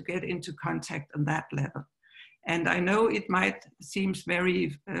try to get into contact on that level. And I know it might seem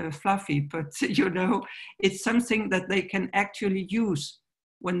very fluffy, but it's something that they can actually use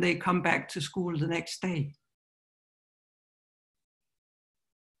when they come back to school the next day.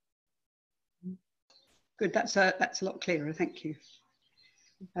 Good, that's a lot clearer, thank you.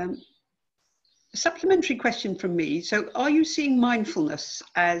 A supplementary question from me. So are you seeing mindfulness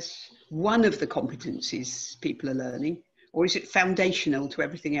as one of the competencies people are learning, or is it foundational to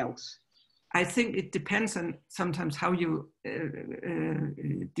everything else? I think it depends on sometimes how you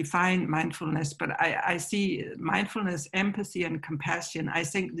define mindfulness, but I see mindfulness, empathy, and compassion. I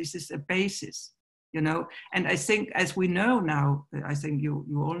think this is a basis, and I think as we know now, I think you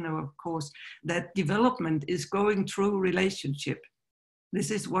all know, of course, that development is going through relationship. This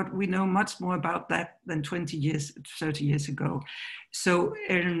is what we know much more about that than 20 years, 30 years ago. So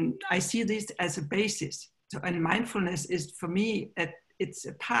I see this as a basis. So, and mindfulness is, for me, it's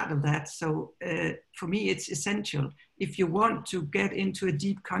a part of that. So for me, it's essential. If you want to get into a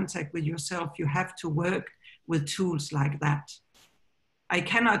deep contact with yourself, you have to work with tools like that. I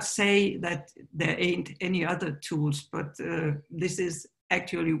cannot say that there ain't any other tools, but this is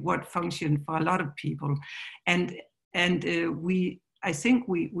actually what functions for a lot of people. And I think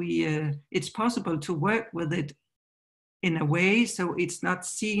it's possible to work with it in a way so it's not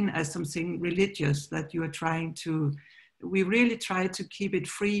seen as something religious that you are trying to. We really try to keep it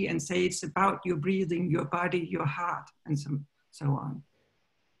free and say it's about your breathing, your body, your heart, and so on.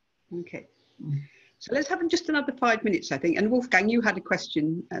 Okay. So let's have just another 5 minutes, I think. And Wolfgang, you had a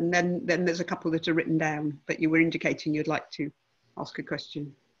question, and then there's a couple that are written down, but you were indicating you'd like to ask a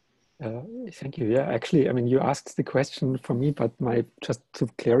question. Thank you. Yeah, actually, I mean, you asked the question for me, but just to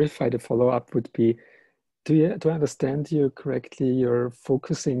clarify, the follow-up would be, do I understand you correctly? You're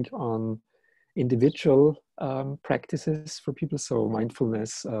focusing on individual practices for people, so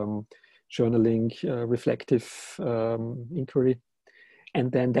mindfulness, journaling, reflective inquiry,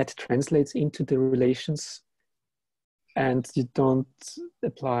 and then that translates into the relations, and you don't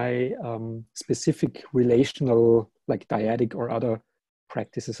apply specific relational, like dyadic or other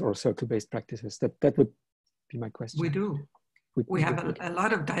practices or circle-based practices. That would be my question. We do. We have a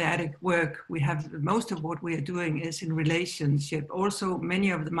lot of dyadic work. We have most of what we are doing is in relationship. Also,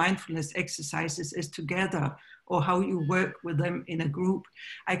 many of the mindfulness exercises is together, or how you work with them in a group.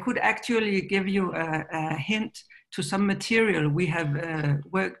 I could actually give you a hint to some material we have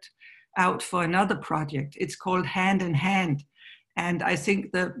worked out for another project. It's called Hand in Hand. And I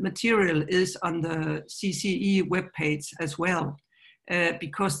think the material is on the CCE webpage as well.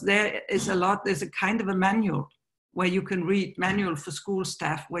 Because there's a kind of a manual where you can read, manual for school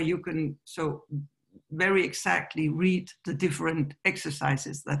staff, where you can so very exactly read the different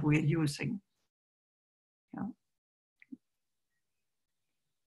exercises that we're using.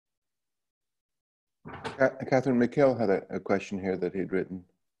 Yeah. Catherine, Mikhail had a question here that he'd written.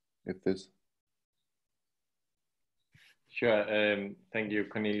 If this. Sure. Thank you,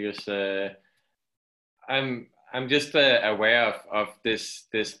 Cornelius. I'm just aware of this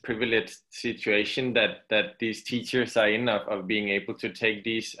privileged situation that these teachers are in of being able to take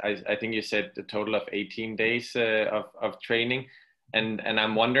these. I think you said a total of 18 days of training, and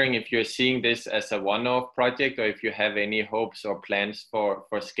I'm wondering if you're seeing this as a one-off project, or if you have any hopes or plans for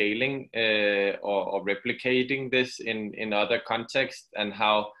scaling or replicating this in other contexts, and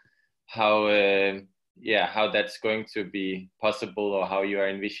how that's going to be possible, or how you are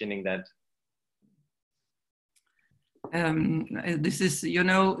envisioning that. This is,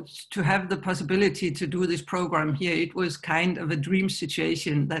 to have the possibility to do this program here, it was kind of a dream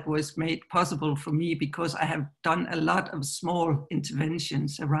situation that was made possible for me because I have done a lot of small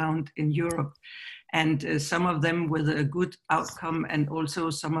interventions around in Europe, and some of them with a good outcome, and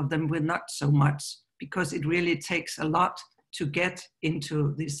also some of them with not so much, because it really takes a lot to get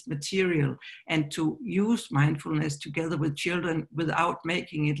into this material and to use mindfulness together with children without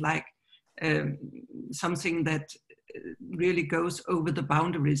making it like something that really goes over the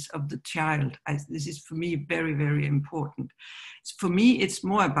boundaries of the child. This is for me very, very important. For me, it's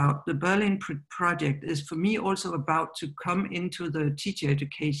more about the Berlin project is for me also about to come into the teacher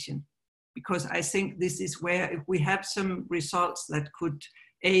education, because I think this is where if we have some results that could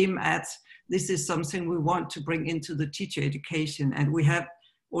aim at, this is something we want to bring into the teacher education. And we have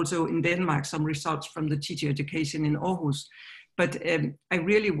also in Denmark some results from the teacher education in Aarhus. But I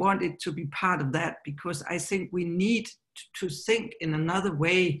really want it to be part of that, because I think we need to think in another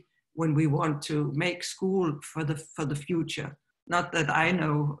way when we want to make school for the future. Not that I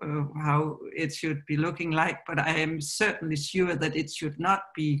know how it should be looking like, but I am certainly sure that it should not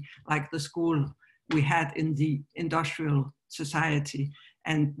be like the school we had in the industrial society.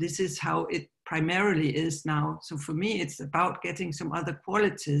 And this is how it primarily is now. So for me, it's about getting some other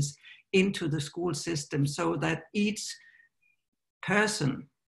qualities into the school system so that each person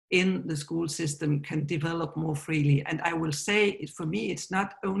in the school system can develop more freely. And I will say, for me, it's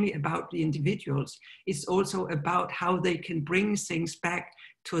not only about the individuals, it's also about how they can bring things back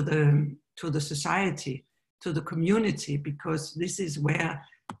to the society, to the community, because this is where,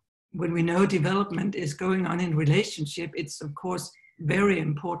 when we know development is going on in relationship, it's of course very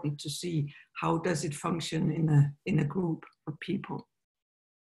important to see how does it function in a group of people.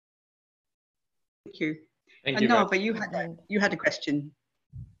 Thank you. Thank you. Nava, you had a question.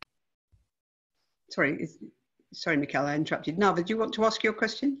 Sorry, Mikhail, I interrupted. Nava, do you want to ask your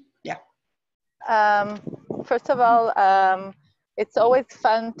question? Yeah. First of all, it's always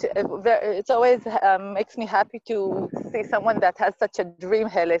fun to, it's always makes me happy to see someone that has such a dream,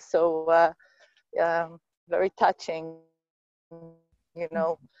 Helle. So very touching, you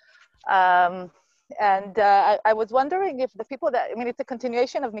know. I was wondering if the people that, I mean, it's a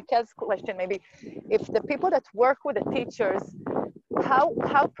continuation of Mikel's question, maybe, if the people that work with the teachers,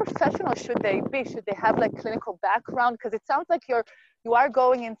 how professional should they be? Should they have like clinical background? Because it sounds like you are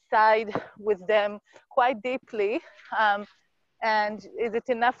going inside with them quite deeply. And is it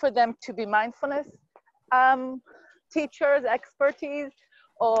enough for them to be mindfulness teachers, expertise,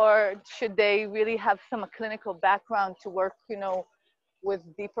 or should they really have some clinical background to work, you know, with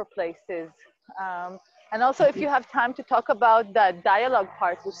deeper places? And also, if you have time to talk about the dialogue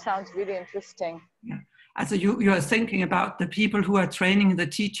part, which sounds really interesting. Yeah. So you are thinking about the people who are training the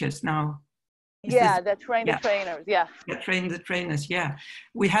teachers now. That train the trainers, yeah. Train the trainers, yeah.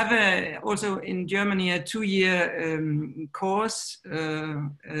 We have also in Germany a 2-year course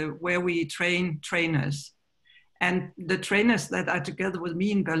where we train trainers. And the trainers that are together with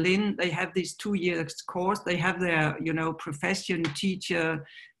me in Berlin, they have this 2-year course. They have their, you know, profession, teacher,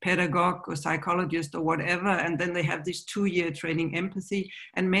 pedagogue, or psychologist, or whatever. And then they have this 2-year training empathy.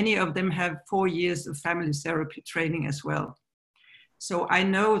 And many of them have 4 years of family therapy training as well. So I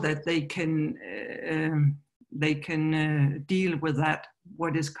know that they can deal with that,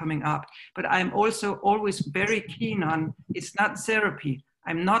 what is coming up. But I'm also always very keen on, it's not therapy.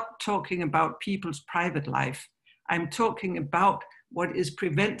 I'm not talking about people's private life. I'm talking about what is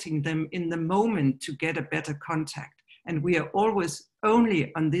preventing them in the moment to get a better contact. And we are always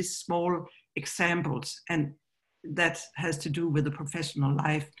only on these small examples, and that has to do with the professional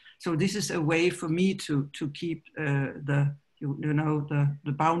life. So this is a way for me to keep the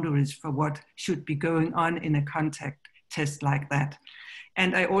boundaries for what should be going on in a contact test like that.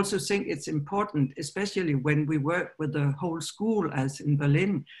 And I also think it's important, especially when we work with the whole school, as in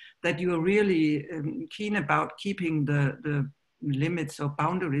Berlin, that you are really keen about keeping the limits or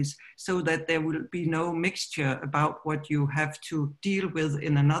boundaries so that there will be no mixture about what you have to deal with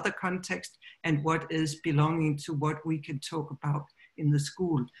in another context and what is belonging to what we can talk about in the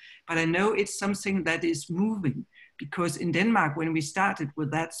school. But I know it's something that is moving, because in Denmark, when we started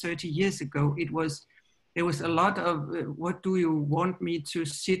with that 30 years ago, there was a lot of, what do you want me to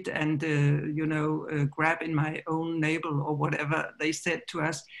sit and, grab in my own navel, or whatever they said to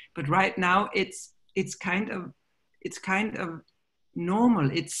us. But right now it's kind of normal.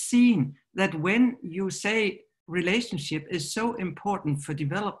 It's seen that when you say relationship is so important for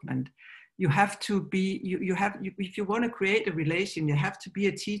development, you have to be, if you want to create a relation, you have to be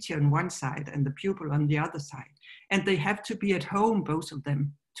a teacher on one side and the pupil on the other side. And they have to be at home, both of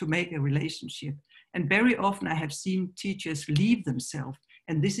them, to make a relationship. And very often I have seen teachers leave themselves.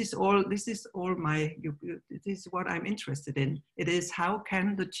 And this is what I'm interested in. It is, how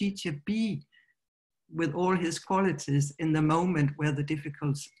can the teacher be with all his qualities in the moment where the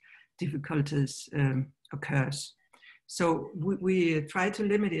difficulties occurs. So we try to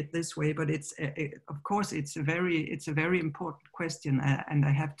limit it this way, but of course it's a very important question, and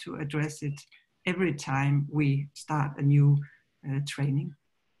I have to address it every time we start a new training.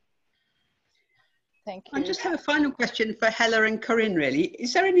 Thank you. I just have a final question for Helle and Corinne, really.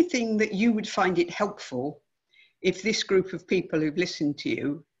 Is there anything that you would find it helpful if this group of people who've listened to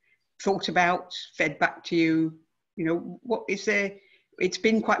you thought about, fed back to you, what is there? It's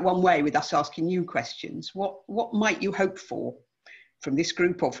been quite one way with us asking you questions. What might you hope for from this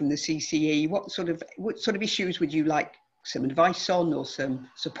group or from the CCE? What sort of issues would you like some advice on, or some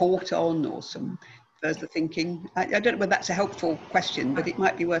support on, or some further thinking? I don't know whether that's a helpful question, but it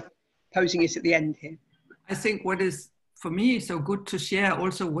might be worth posing it at the end here. I think what is for me so good to share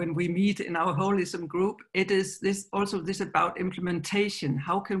also when we meet in our holism group, it is this about implementation.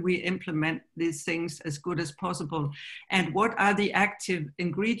 How can we implement these things as good as possible? And what are the active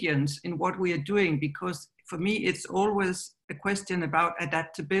ingredients in what we are doing? Because for me, it's always a question about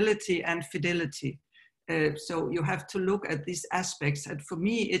adaptability and fidelity. So you have to look at these aspects. And for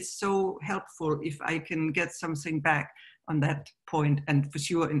me, it's so helpful if I can get something back on that point, and for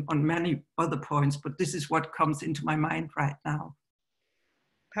sure on many other points, but this is what comes into my mind right now.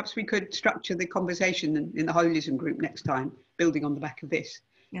 Perhaps we could structure the conversation in the holism group next time, building on the back of this,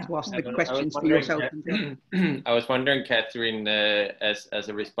 to ask the questions for yourself. I was wondering, Catherine, as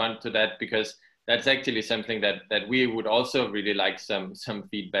a response to that, because that's actually something that we would also really like some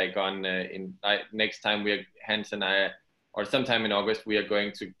feedback on. Next time Hans and I, or sometime in August, we are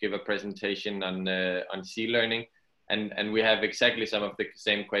going to give a presentation on C-learning. And we have exactly some of the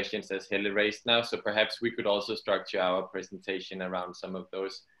same questions as Helle raised now. So perhaps we could also structure our presentation around some of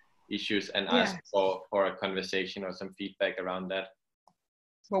those issues and ask for a conversation or some feedback around that.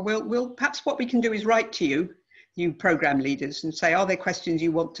 Well, we'll perhaps what we can do is write to you program leaders, and say, are there questions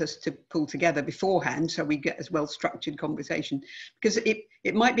you want us to pull together beforehand so we get as well structured conversation? Because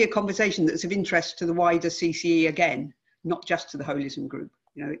it might be a conversation that's of interest to the wider CCE again, not just to the holism group.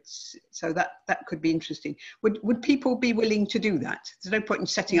 You know, it's so that could be interesting. Would people be willing to do that? There's no point in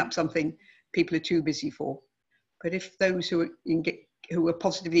setting up something people are too busy for. But if those who are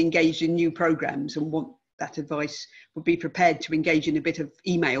positively engaged in new programs and want that advice would be prepared to engage in a bit of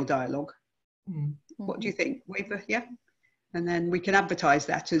email dialogue. What do you think, Waver? Yeah, and then we can advertise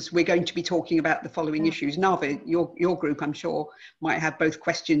that as we're going to be talking about the following issues. Navi, your group, I'm sure, might have both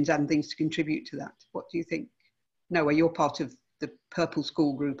questions and things to contribute to that. What do you think? Noah, you're part of the Purple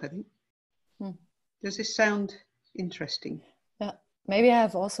School group, I think. Does this sound interesting? Yeah, maybe I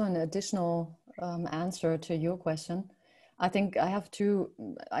have also an additional answer to your question. I think I have two,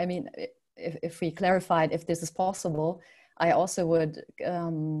 I mean, if we clarified if this is possible, I also would,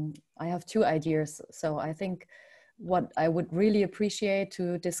 I have two ideas. So I think what I would really appreciate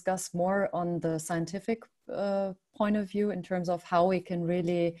to discuss more on the scientific point of view in terms of how we can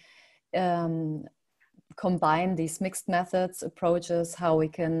really combine these mixed methods approaches, how we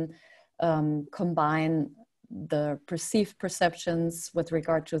can combine the perceived perceptions with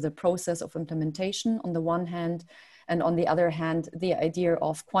regard to the process of implementation on the one hand, and on the other hand, the idea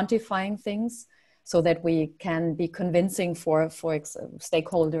of quantifying things so that we can be convincing for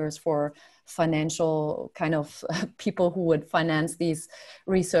stakeholders, for financial kind of people who would finance these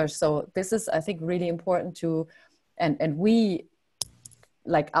research. So this is, I think, really important to, and we,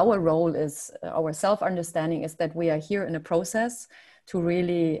 like our role is, our self-understanding is that we are here in a process to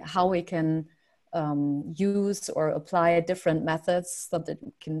really how we can use or apply different methods so that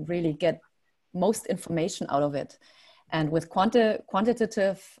we can really get most information out of it. And with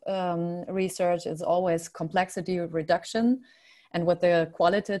quantitative research, it's always complexity reduction. And with the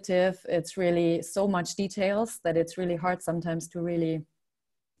qualitative, it's really so much details that it's really hard sometimes to really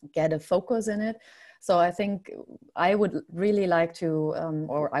get a focus in it. So I think I would really like to,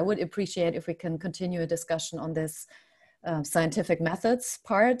 or I would appreciate if we can continue a discussion on this scientific methods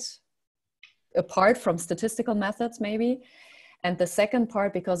part, apart from statistical methods maybe. And the second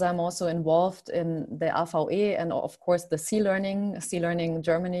part, because I'm also involved in the AVE and of course the C-Learning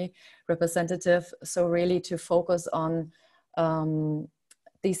Germany representative. So really to focus on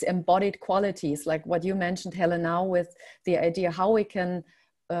these embodied qualities, like what you mentioned, Helle, now with the idea how we can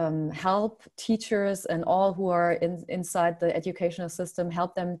help teachers and all who are inside the educational system,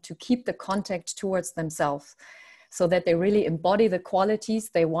 help them to keep the contact towards themselves so that they really embody the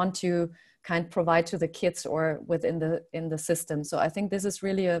qualities they want to kind of provide to the kids or within the system. So I think this is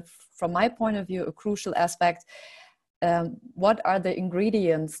really, from my point of view, a crucial aspect. What are the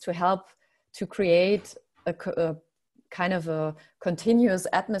ingredients to help to create a kind of a continuous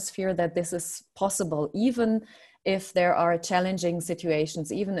atmosphere that this is possible, even if there are challenging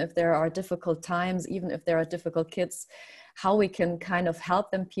situations, even if there are difficult times, even if there are difficult kids, how we can kind of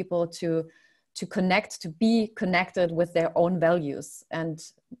help them people to connect, to be connected with their own values. And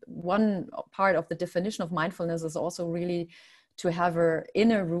one part of the definition of mindfulness is also really to have an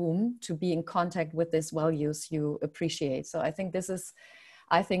inner room to be in contact with these values you appreciate. So I think this is,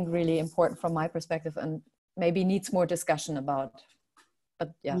 I think, really important from my perspective and maybe needs more discussion about,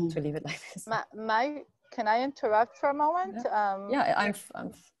 but yeah, to leave it like this. Can I interrupt for a moment? Yeah, I'm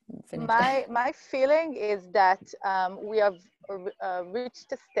finished. My feeling is that we have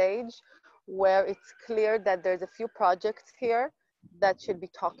reached a stage where it's clear that there's a few projects here that should be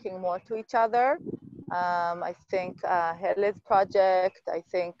talking more to each other. I think Helle's project, I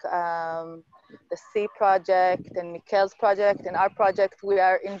think the C project and Mikkel's project and our project, we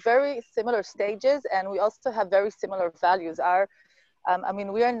are in very similar stages and we also have very similar values. I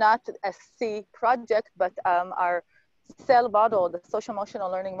mean, we are not a C project, but our cell model, the social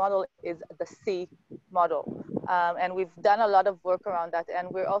emotional learning model, is the C model. And we've done a lot of work around that. And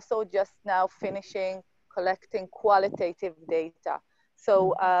we're also just now finishing collecting qualitative data.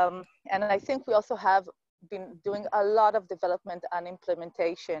 So, and I think we also have been doing a lot of development and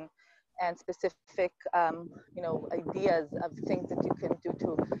implementation and specific, you know, ideas of things that you can do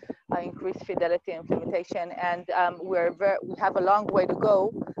to increase fidelity and implementation. And we have a long way to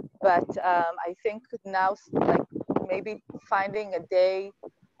go, but I think now, like maybe finding a day,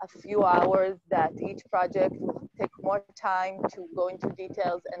 a few hours that each project will take more time to go into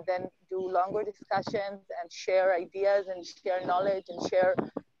details and then do longer discussions and share ideas and share knowledge and share,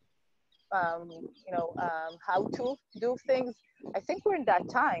 you know, how to do things. I think we're in that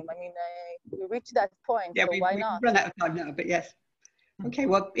time. I mean, we reached that point, yeah, so why not? We've run out of time now, but yes. Okay,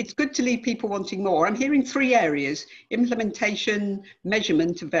 well, it's good to leave people wanting more. I'm hearing 3 areas: implementation,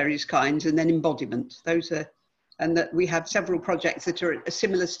 measurement of various kinds, and then embodiment. Those are, and that we have several projects that are at a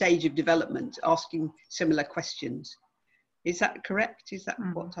similar stage of development, asking similar questions. Is that correct? Is that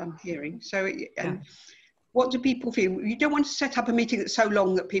what I'm hearing? So, what do people feel? You don't want to set up a meeting that's so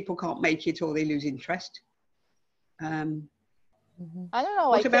long that people can't make it or they lose interest. I don't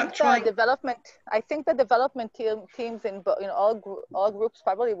know. I think the development teams in all groups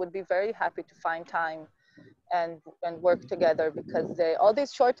probably would be very happy to find time and work together, because all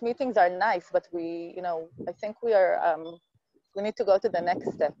these short meetings are nice, but I think we need to go to the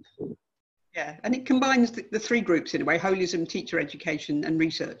next step. Yeah, and it combines the 3 groups in a way: holism, teacher education, and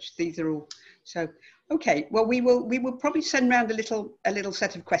research. These are all so. Okay, well, we will probably send around a little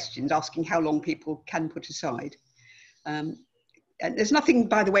set of questions asking how long people can put aside. And there's nothing,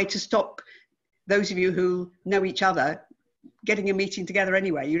 by the way, to stop those of you who know each other getting a meeting together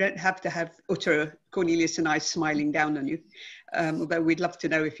anyway. You don't have to have utter Cornelius and I smiling down on you, although we'd love to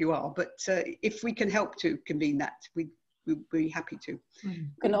know if you are. But if we can help to convene that, we'd be happy to. You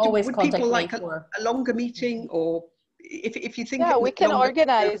can always would contact people me like for a longer meeting, or if you think... Yeah, we can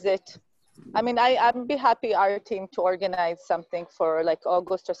organize it. I mean, I'd be happy, our team, to organize something for like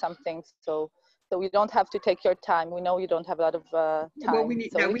August or something. So we don't have to take your time. We know you don't have a lot of time, well, we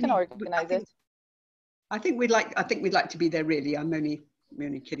can organize it. I think we'd like to be there, really. I'm only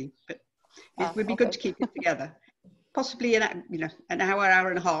kidding, but it would be good to keep it together. Possibly an hour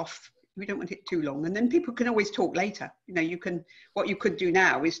and a half. We don't want it too long, and then people can always talk later. What you could do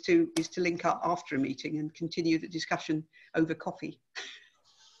now is to link up after a meeting and continue the discussion over coffee.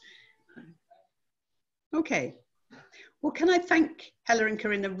 Okay. Well, can I thank Helle and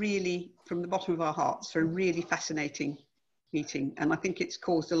Corina really from the bottom of our hearts for a really fascinating meeting, and I think it's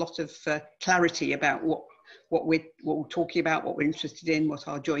caused a lot of clarity about what we're talking about, what we're interested in, what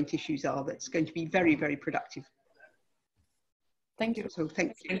our joint issues are. That's going to be very, very productive. Thank you. So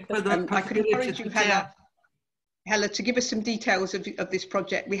thank you. I could encourage you, Helle, to give us some details of this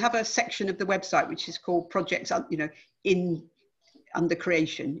project. We have a section of the website which is called Projects, under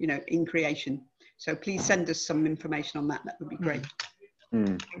creation, in creation. So please send us some information on that. That would be great.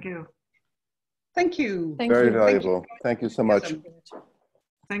 Thank you. Thank you. Very valuable. Thank you so much.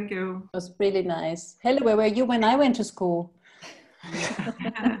 Thank you. It was really nice. Helle, where were you when I went to school?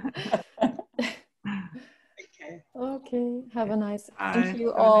 Okay. Have a nice. Thank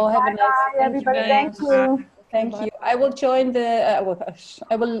you all. Have a nice. Bye, everybody. Thank you. Thank you. I will join the.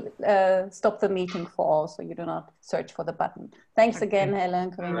 I will stop the meeting for all, so you do not search for the button. Thanks again, Helle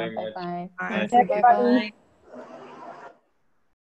and Corina. Bye bye. Bye. Bye bye.